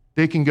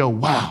 They can go,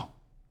 wow,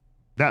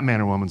 that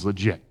man or woman's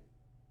legit.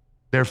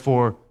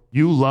 Therefore,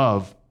 you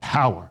love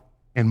power,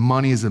 and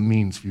money is a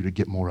means for you to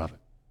get more of it.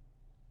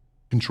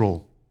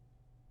 Control.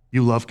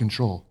 You love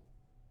control.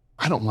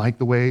 I don't like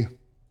the way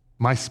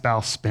my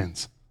spouse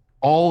spends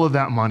all of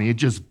that money. It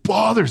just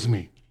bothers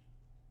me.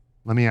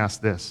 Let me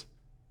ask this.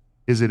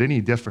 Is it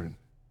any different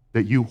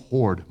that you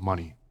hoard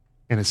money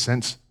in a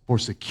sense for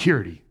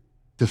security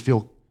to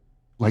feel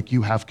like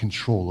you have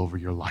control over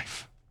your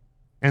life?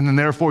 And then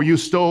therefore you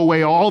stow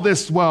away all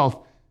this wealth,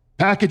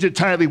 package it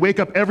tightly, wake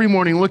up every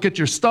morning, look at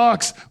your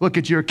stocks, look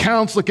at your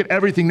accounts, look at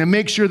everything to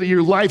make sure that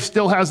your life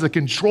still has the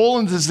control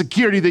and the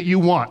security that you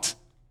want.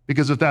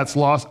 Because if that's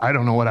lost, I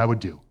don't know what I would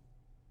do.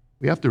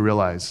 We have to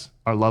realize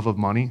our love of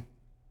money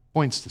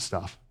points to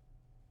stuff.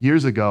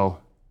 Years ago,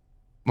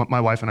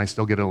 my wife and I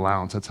still get an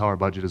allowance. That's how our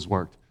budget has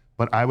worked.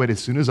 But I would, as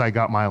soon as I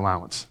got my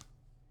allowance,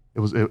 it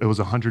was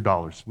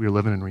 $100. We were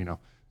living in Reno.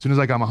 As soon as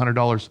I got my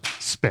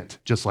 $100 spent,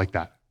 just like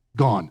that,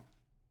 gone.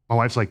 My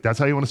wife's like, that's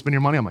how you want to spend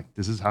your money? I'm like,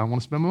 this is how I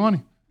want to spend my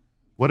money.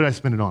 What did I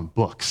spend it on?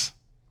 Books.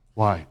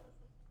 Why?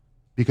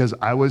 Because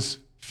I was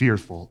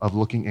fearful of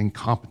looking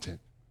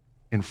incompetent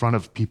in front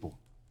of people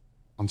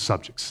on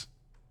subjects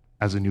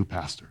as a new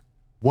pastor.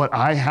 What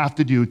I have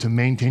to do to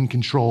maintain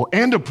control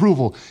and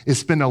approval is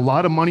spend a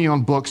lot of money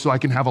on books so I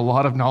can have a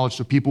lot of knowledge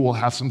so people will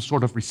have some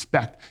sort of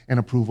respect and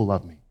approval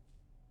of me.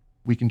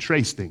 We can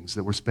trace things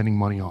that we're spending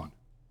money on,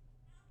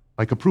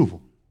 like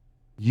approval.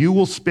 You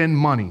will spend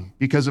money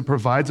because it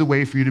provides a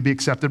way for you to be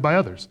accepted by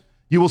others.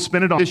 You will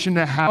spend it on addition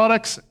to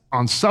products,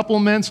 on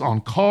supplements,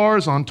 on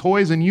cars, on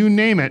toys, and you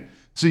name it,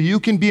 so you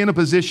can be in a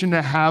position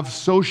to have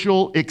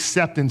social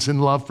acceptance and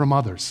love from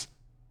others.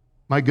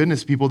 My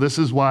goodness, people, this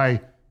is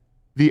why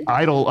the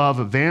idol of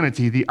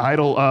vanity, the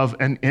idol of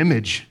an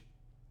image,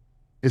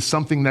 is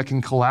something that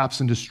can collapse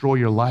and destroy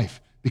your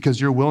life because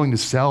you're willing to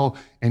sell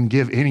and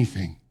give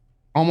anything,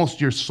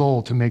 almost your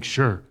soul, to make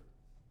sure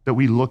that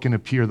we look and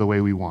appear the way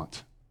we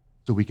want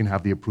so we can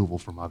have the approval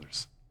from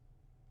others.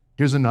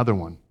 Here's another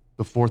one,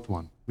 the fourth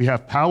one. We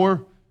have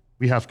power,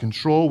 we have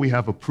control, we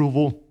have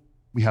approval,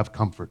 we have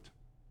comfort.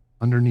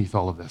 Underneath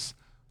all of this,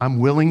 I'm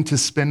willing to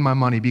spend my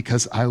money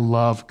because I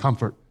love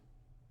comfort.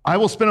 I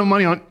will spend my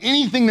money on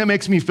anything that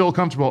makes me feel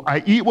comfortable.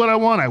 I eat what I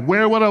want. I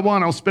wear what I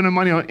want. I'll spend my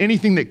money on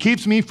anything that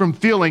keeps me from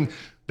feeling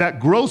that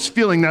gross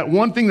feeling, that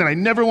one thing that I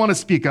never want to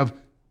speak of,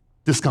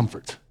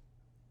 discomfort.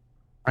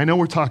 I know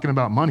we're talking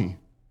about money.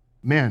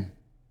 Man,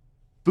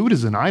 food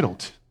is an idol.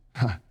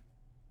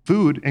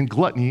 Food and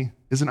gluttony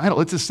is an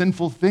idol. It's a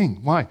sinful thing.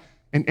 Why?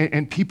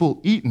 And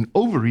people eat and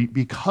overeat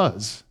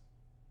because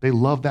they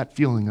love that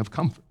feeling of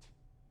comfort.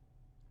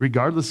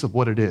 Regardless of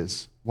what it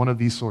is, one of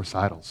these source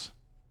idols,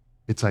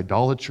 it's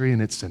idolatry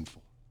and it's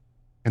sinful.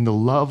 And the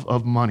love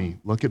of money,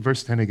 look at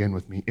verse 10 again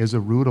with me, is a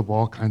root of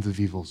all kinds of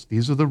evils.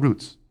 These are the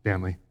roots,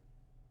 family.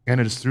 And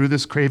it is through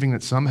this craving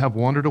that some have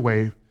wandered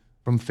away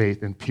from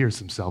faith and pierced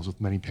themselves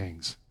with many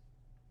pangs.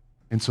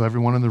 And so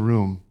everyone in the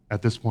room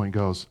at this point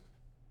goes,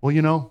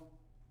 well,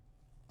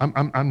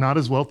 I'm not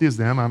as wealthy as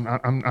them.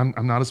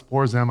 I'm not as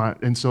poor as them.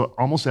 And so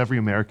almost every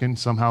American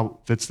somehow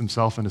fits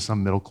themselves into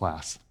some middle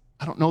class.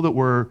 I don't know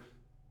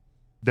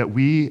that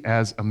we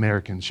as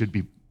Americans should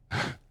be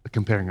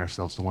comparing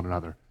ourselves to one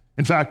another.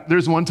 In fact,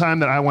 there's one time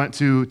that I went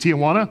to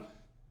Tijuana,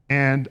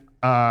 and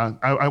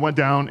I went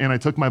down and I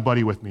took my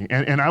buddy with me.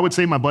 And I would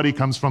say my buddy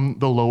comes from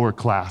the lower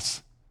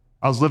class.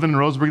 I was living in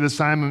Roseburg this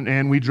time,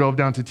 and we drove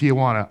down to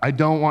Tijuana. I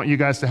don't want you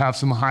guys to have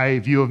some high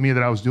view of me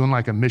that I was doing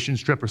like a mission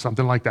trip or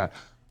something like that.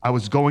 I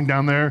was going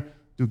down there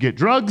to get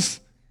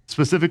drugs,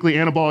 specifically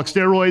anabolic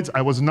steroids.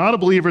 I was not a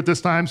believer at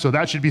this time, so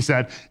that should be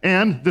said.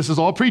 And this is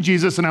all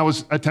pre-Jesus, and I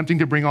was attempting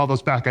to bring all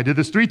those back. I did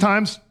this 3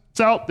 times.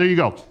 It's out. There you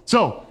go.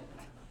 So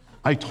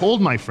I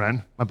told my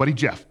friend, my buddy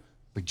Jeff,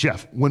 like,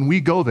 Jeff, when we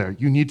go there,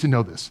 you need to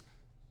know this.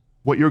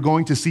 What you're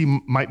going to see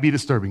might be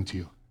disturbing to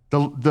you.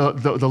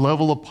 The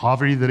level of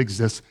poverty that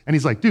exists. And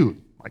he's like,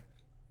 dude, like,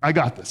 I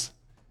got this.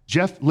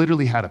 Jeff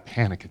literally had a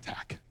panic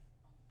attack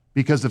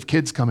because of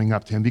kids coming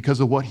up to him, because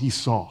of what he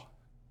saw.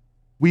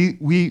 We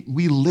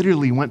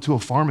literally went to a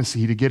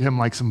pharmacy to get him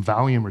like some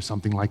Valium or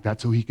something like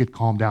that so he could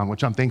calm down,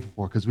 which I'm thankful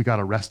for because we got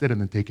arrested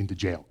and then taken to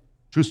jail.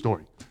 True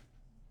story.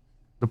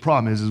 The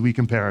problem is we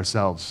compare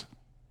ourselves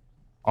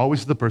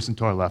always to the person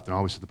to our left and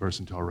always to the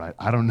person to our right.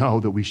 I don't know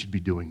that we should be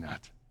doing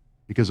that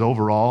because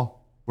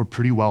overall, we're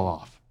pretty well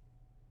off.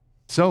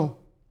 So,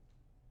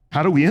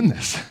 how do we end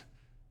this?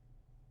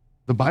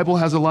 The Bible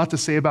has a lot to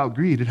say about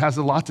greed. It has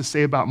a lot to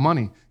say about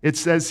money. It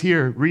says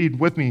here, read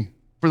with me,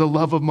 for the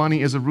love of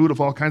money is a root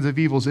of all kinds of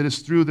evils. It is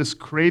through this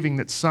craving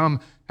that some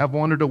have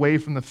wandered away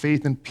from the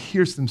faith and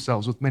pierced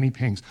themselves with many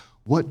pangs.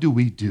 What do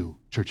we do,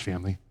 church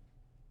family?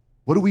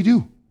 What do we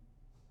do?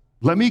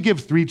 Let me give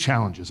 3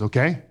 challenges,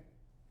 okay?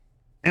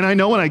 And I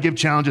know when I give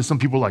challenges, some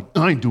people are like,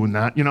 I ain't doing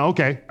that.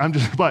 Okay,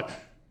 but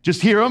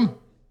just hear them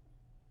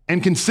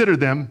and consider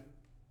them.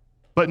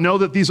 But know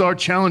that these are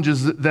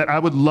challenges that I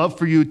would love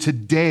for you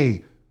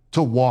today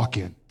to walk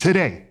in.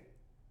 Today,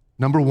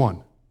 number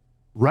 1,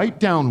 write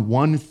down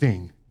one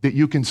thing that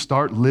you can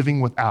start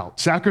living without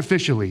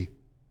sacrificially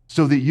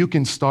so that you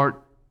can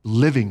start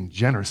living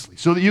generously,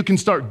 so that you can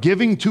start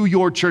giving to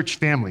your church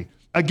family.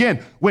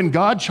 Again, when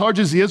God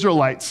charges the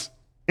Israelites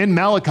in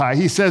Malachi,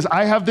 he says,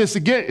 I have this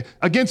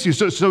against you.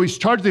 So he's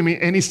charging me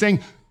and he's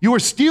saying, you are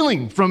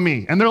stealing from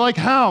me. And they're like,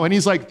 how? And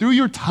he's like, through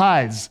your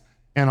tithes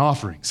and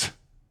offerings.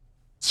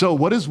 So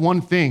what is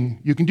one thing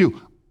you can do?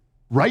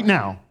 Right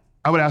now,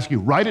 I would ask you,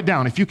 write it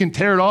down. If you can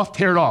tear it off,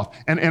 tear it off.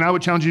 And I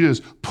would challenge you to do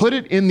this. Put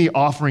it in the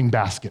offering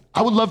basket.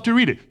 I would love to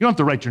read it. You don't have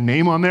to write your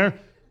name on there,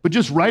 but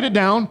just write it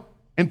down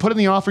and put it in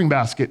the offering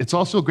basket. It's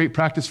also a great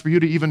practice for you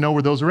to even know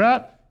where those are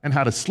at and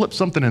how to slip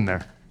something in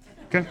there,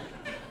 okay?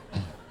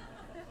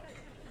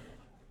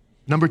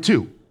 Number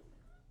 2,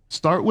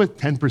 start with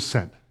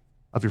 10%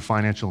 of your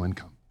financial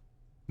income.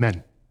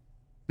 Men,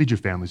 lead your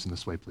families in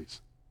this way,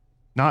 please.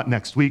 Not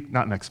next week,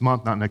 not next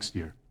month, not next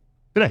year.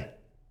 Today.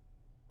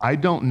 I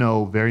don't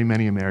know very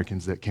many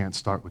Americans that can't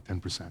start with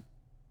 10%.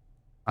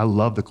 I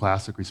love the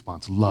classic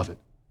response, love it.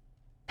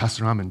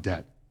 Pastor, I'm in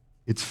debt.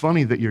 It's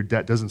funny that your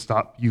debt doesn't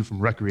stop you from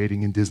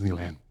recreating in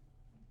Disneyland,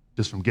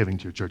 just from giving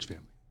to your church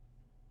family.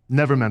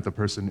 Never meant the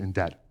person in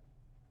debt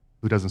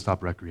who doesn't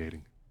stop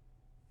recreating.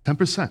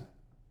 10%.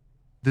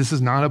 This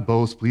is not a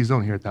boast. Please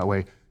don't hear it that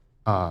way.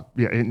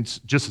 It's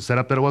just to set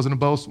up that it wasn't a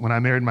boast. When I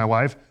married my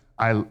wife,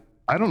 I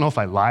don't know if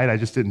I lied. I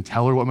just didn't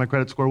tell her what my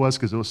credit score was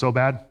because it was so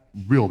bad,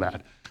 real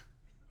bad.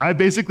 I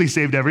basically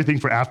saved everything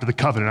for after the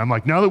covenant. I'm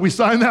like, now that we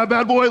signed that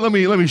bad boy, let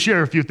me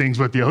share a few things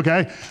with you,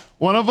 okay?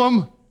 One of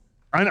them,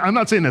 I'm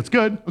not saying that's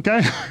good,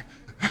 okay?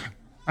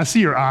 I see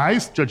your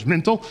eyes,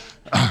 judgmental.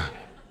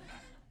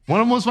 One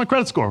of them was my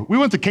credit score. We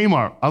went to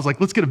Kmart. I was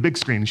like, let's get a big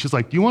screen. And she's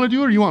like, do you want to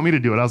do it or you want me to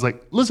do it? I was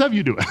like, let's have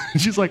you do it.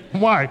 And she's like,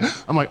 why?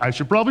 I'm like, I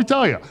should probably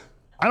tell you.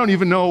 I don't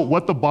even know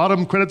what the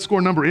bottom credit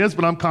score number is,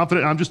 but I'm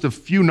confident I'm just a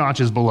few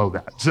notches below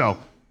that. So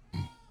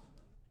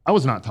I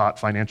was not taught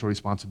financial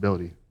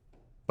responsibility,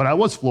 but I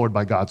was floored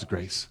by God's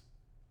grace.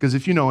 Because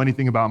if you know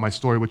anything about my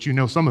story, which you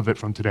know some of it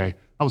from today,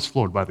 I was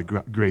floored by the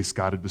grace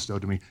God had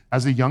bestowed to me.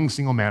 As a young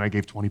single man, I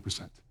gave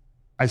 20%.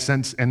 I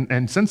since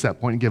that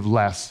point give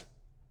less,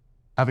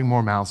 having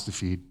more mouths to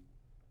feed,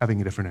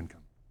 having a different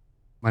income.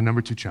 My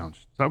number 2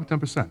 challenge, start with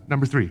 10%.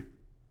 Number 3,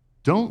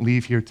 don't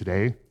leave here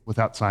today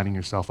without signing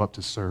yourself up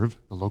to serve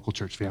the local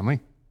church family.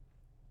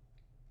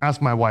 Ask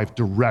my wife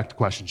direct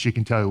questions. She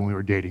can tell you when we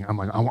were dating. I'm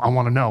like, I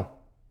want to know.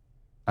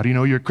 How do you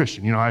know you're a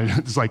Christian?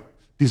 It's like,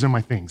 these are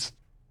my things.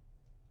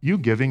 You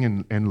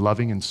giving and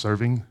loving and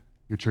serving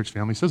your church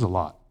family says a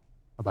lot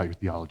about your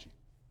theology.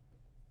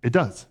 It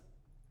does.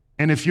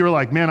 And if you're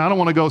like, man, I don't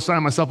want to go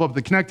sign myself up at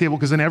the Connect table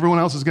because then everyone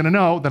else is going to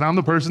know that I'm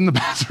the person the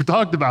pastor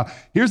talked about.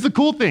 Here's the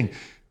cool thing.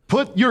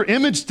 Put your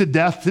image to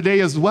death today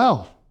as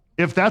well.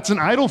 If that's an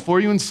idol for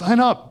you, and sign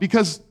up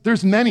because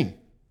there's many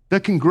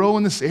that can grow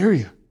in this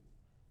area.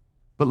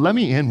 But let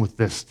me end with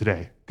this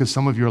today because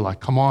some of you are like,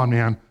 come on,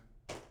 man,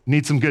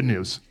 need some good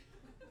news.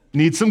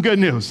 Need some good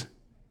news.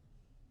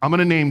 I'm going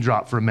to name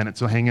drop for a minute,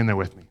 so hang in there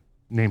with me.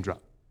 Name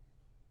drop.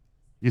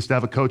 Used to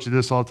have a coach of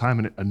this all the time,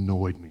 and it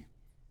annoyed me.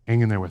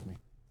 Hang in there with me.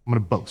 I'm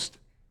going to boast.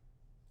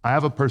 I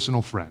have a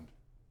personal friend,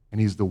 and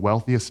he's the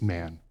wealthiest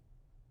man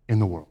in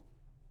the world.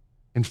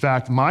 In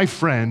fact, my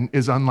friend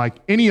is unlike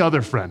any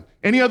other friend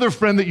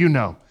that you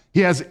know. He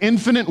has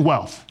infinite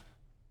wealth.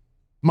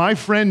 My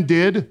friend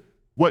did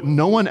what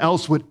no one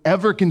else would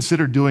ever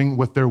consider doing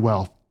with their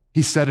wealth.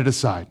 He set it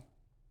aside.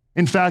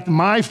 In fact,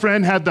 my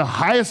friend had the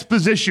highest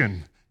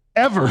position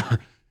ever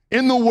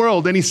in the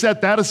world, and he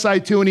set that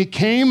aside too, and he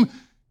came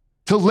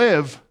to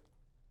live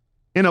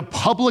in a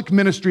public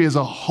ministry as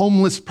a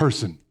homeless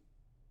person,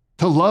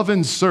 to love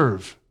and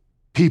serve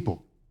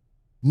people.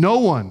 No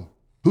one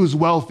who's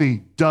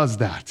wealthy does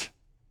that.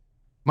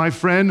 My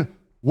friend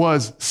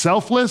was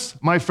selfless.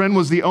 My friend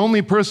was the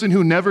only person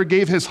who never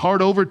gave his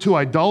heart over to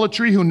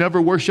idolatry, who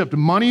never worshiped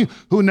money,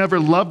 who never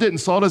loved it and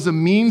saw it as a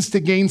means to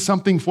gain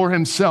something for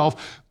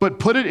himself, but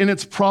put it in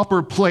its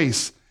proper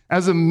place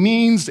as a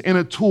means and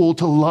a tool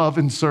to love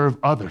and serve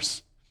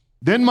others.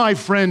 Then my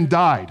friend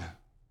died,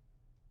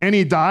 and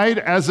he died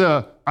as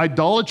an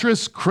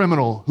idolatrous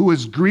criminal who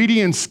was greedy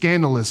and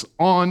scandalous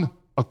on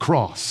a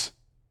cross,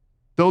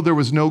 though there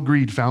was no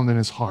greed found in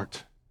his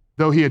heart,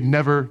 though he had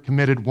never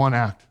committed one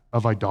act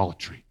of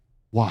idolatry.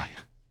 Why?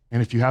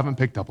 And if you haven't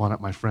picked up on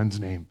it, my friend's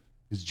name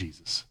is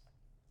Jesus.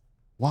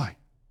 Why?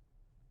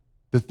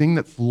 The thing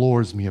that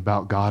floors me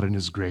about God and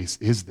his grace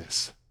is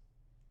this,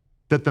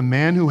 that the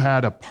man who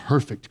had a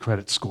perfect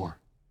credit score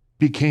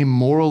became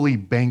morally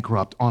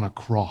bankrupt on a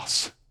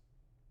cross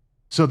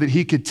so that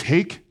he could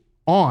take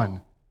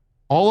on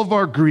all of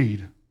our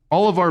greed,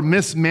 all of our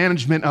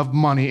mismanagement of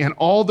money, and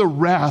all the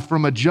wrath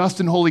from a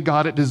just and holy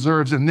God it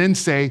deserves, and then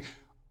say,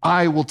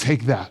 I will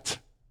take that.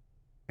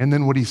 And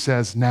then what he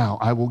says, now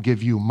I will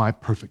give you my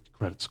perfect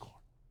credit score.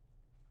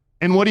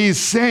 And what he's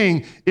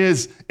saying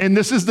is, and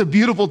this is the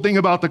beautiful thing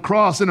about the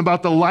cross and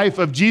about the life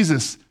of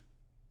Jesus,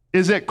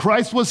 is that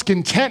Christ was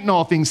content in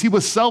all things. He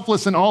was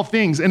selfless in all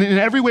things. And in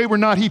every way we're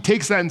not, he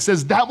takes that and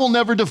says, that will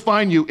never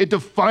define you. It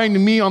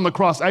defined me on the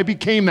cross. I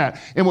became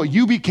that. And what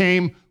you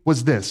became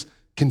was this: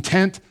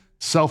 content,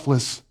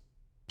 selfless,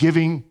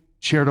 giving,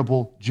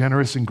 charitable,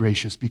 generous, and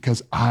gracious,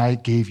 because I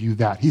gave you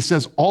that. He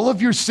says, all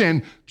of your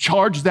sin,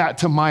 charge that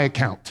to my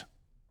account.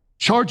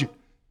 Charge it.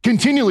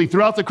 Continually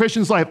throughout the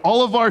Christian's life,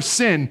 all of our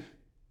sin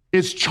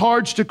is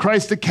charged to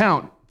Christ's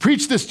account.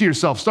 Preach this to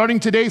yourself, starting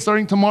today,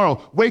 starting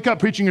tomorrow. Wake up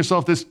preaching this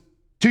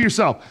to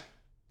yourself.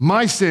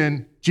 My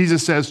sin,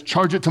 Jesus says,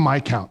 charge it to my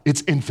account.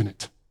 It's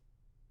infinite.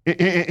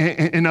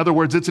 In other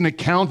words, it's an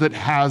account that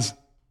has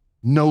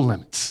no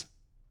limits.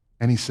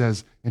 And he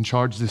says, and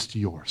charge this to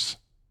yours.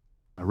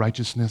 My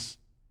righteousness,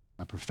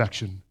 my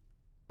perfection,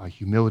 my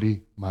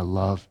humility, my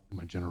love, and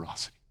my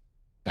generosity.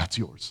 That's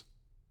yours.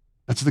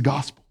 That's the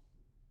gospel.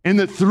 And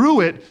that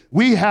through it,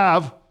 we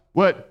have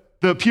what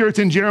the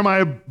Puritan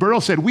Jeremiah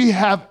Burroughs said, we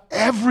have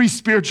every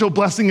spiritual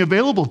blessing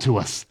available to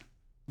us.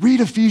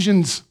 Read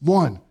Ephesians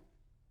 1.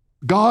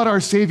 God, our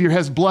Savior,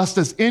 has blessed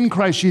us in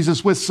Christ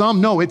Jesus with some.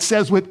 No, it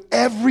says with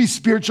every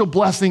spiritual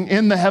blessing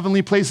in the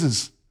heavenly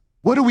places.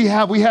 What do we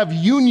have? We have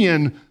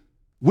union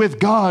with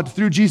God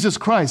through Jesus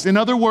Christ. In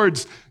other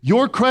words,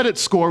 your credit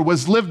score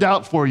was lived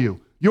out for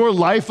you. Your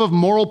life of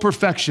moral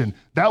perfection,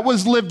 that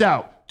was lived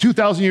out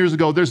 2,000 years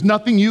ago. There's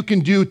nothing you can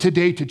do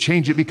today to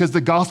change it because the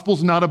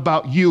gospel's not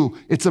about you.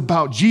 It's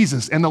about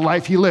Jesus and the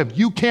life he lived.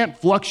 You can't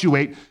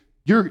fluctuate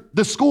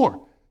the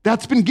score.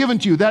 That's been given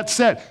to you. That's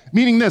set.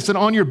 Meaning this, that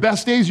on your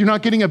best days, you're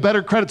not getting a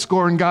better credit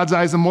score in God's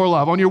eyes and more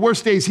love. On your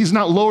worst days, he's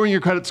not lowering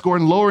your credit score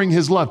and lowering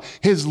his love.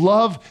 His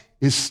love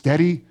is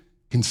steady,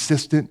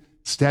 consistent,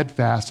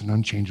 steadfast, and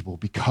unchangeable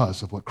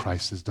because of what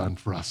Christ has done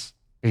for us.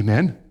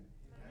 Amen?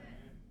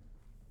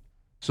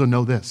 So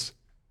know this,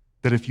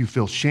 that if you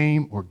feel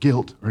shame or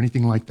guilt or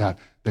anything like that,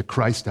 that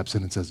Christ steps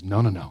in and says,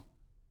 no, no, no,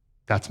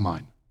 that's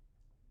mine.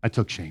 I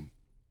took shame.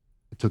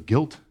 I took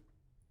guilt.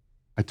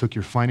 I took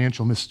your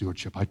financial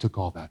misstewardship. I took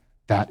all that.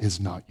 That is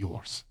not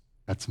yours.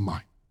 That's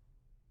mine.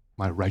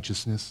 My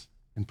righteousness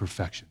and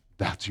perfection,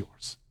 that's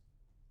yours.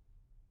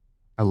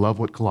 I love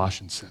what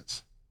Colossians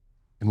says,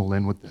 and we'll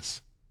end with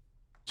this.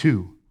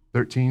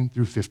 2:13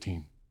 through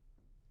 15.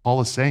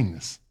 Paul is saying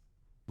this.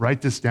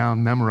 Write this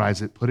down,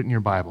 memorize it, put it in your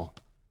Bible.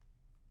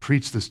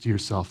 Preach this to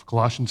yourself.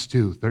 Colossians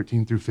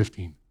 2:13 through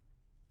 15.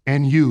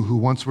 And you who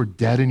once were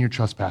dead in your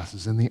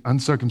trespasses and the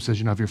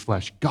uncircumcision of your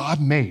flesh,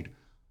 God made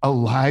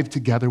alive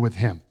together with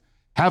him,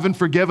 having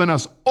forgiven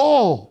us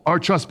all our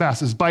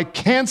trespasses by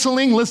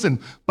canceling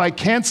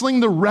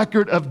the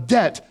record of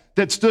debt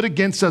that stood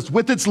against us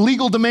with its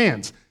legal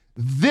demands.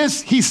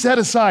 This he set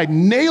aside,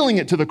 nailing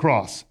it to the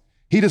cross.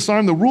 He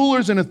disarmed the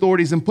rulers and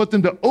authorities and put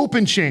them to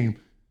open shame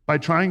by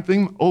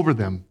triumphing over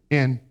them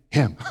in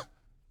him.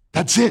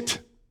 That's it.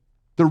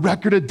 The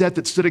record of debt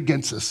that stood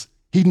against us,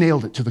 he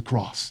nailed it to the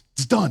cross.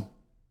 It's done.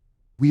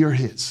 We are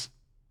his.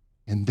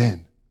 And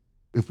then,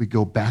 if we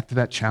go back to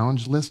that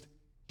challenge list,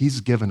 he's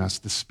given us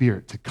the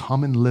Spirit to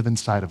come and live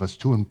inside of us,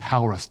 to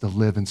empower us to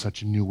live in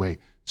such a new way.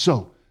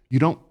 So you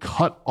don't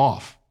cut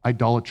off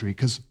idolatry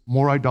because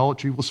more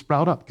idolatry will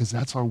sprout up because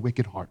that's our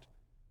wicked heart.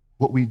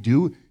 What we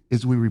do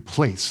is we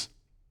replace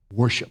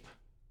worship.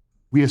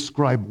 We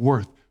ascribe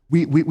worth.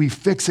 We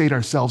fixate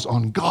ourselves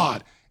on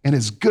God and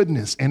his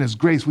goodness and his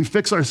grace. We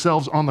fix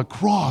ourselves on the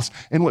cross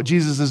and what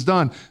Jesus has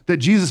done, that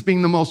Jesus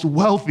being the most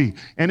wealthy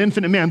and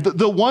infinite man,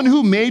 the one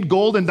who made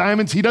gold and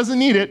diamonds, he doesn't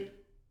need it.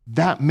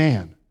 That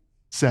man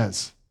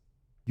says,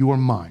 you are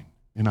mine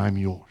and I'm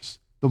yours.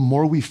 The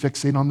more we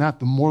fixate on that,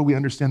 the more we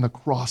understand the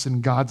cross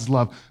and God's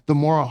love, the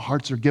more our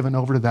hearts are given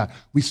over to that.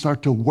 We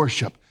start to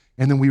worship,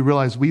 and then we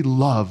realize we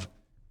love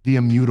the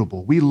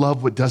immutable. We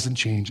love what doesn't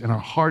change, and our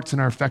hearts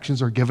and our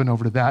affections are given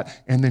over to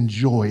that, and then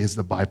joy is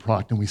the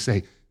byproduct, and we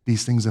say,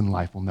 these things in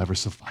life will never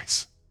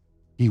suffice.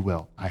 He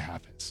will. I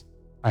have his.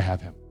 I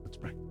have him. Let's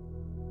pray.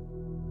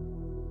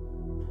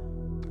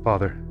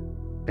 Father,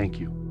 thank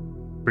you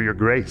for your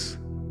grace.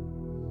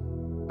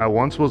 I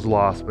once was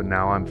lost, but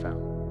now I'm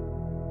found.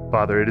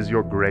 Father, it is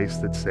your grace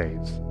that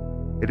saves.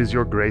 It is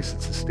your grace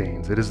that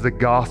sustains. It is the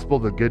gospel,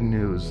 the good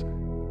news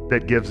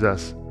that gives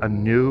us a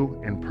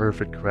new and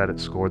perfect credit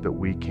score that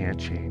we can't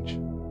change.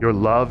 Your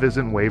love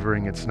isn't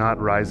wavering. It's not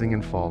rising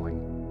and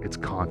falling. It's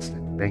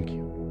constant. Thank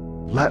you.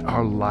 Let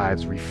our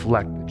lives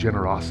reflect the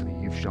generosity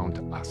you've shown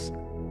to us.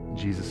 In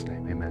Jesus'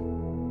 name,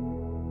 amen.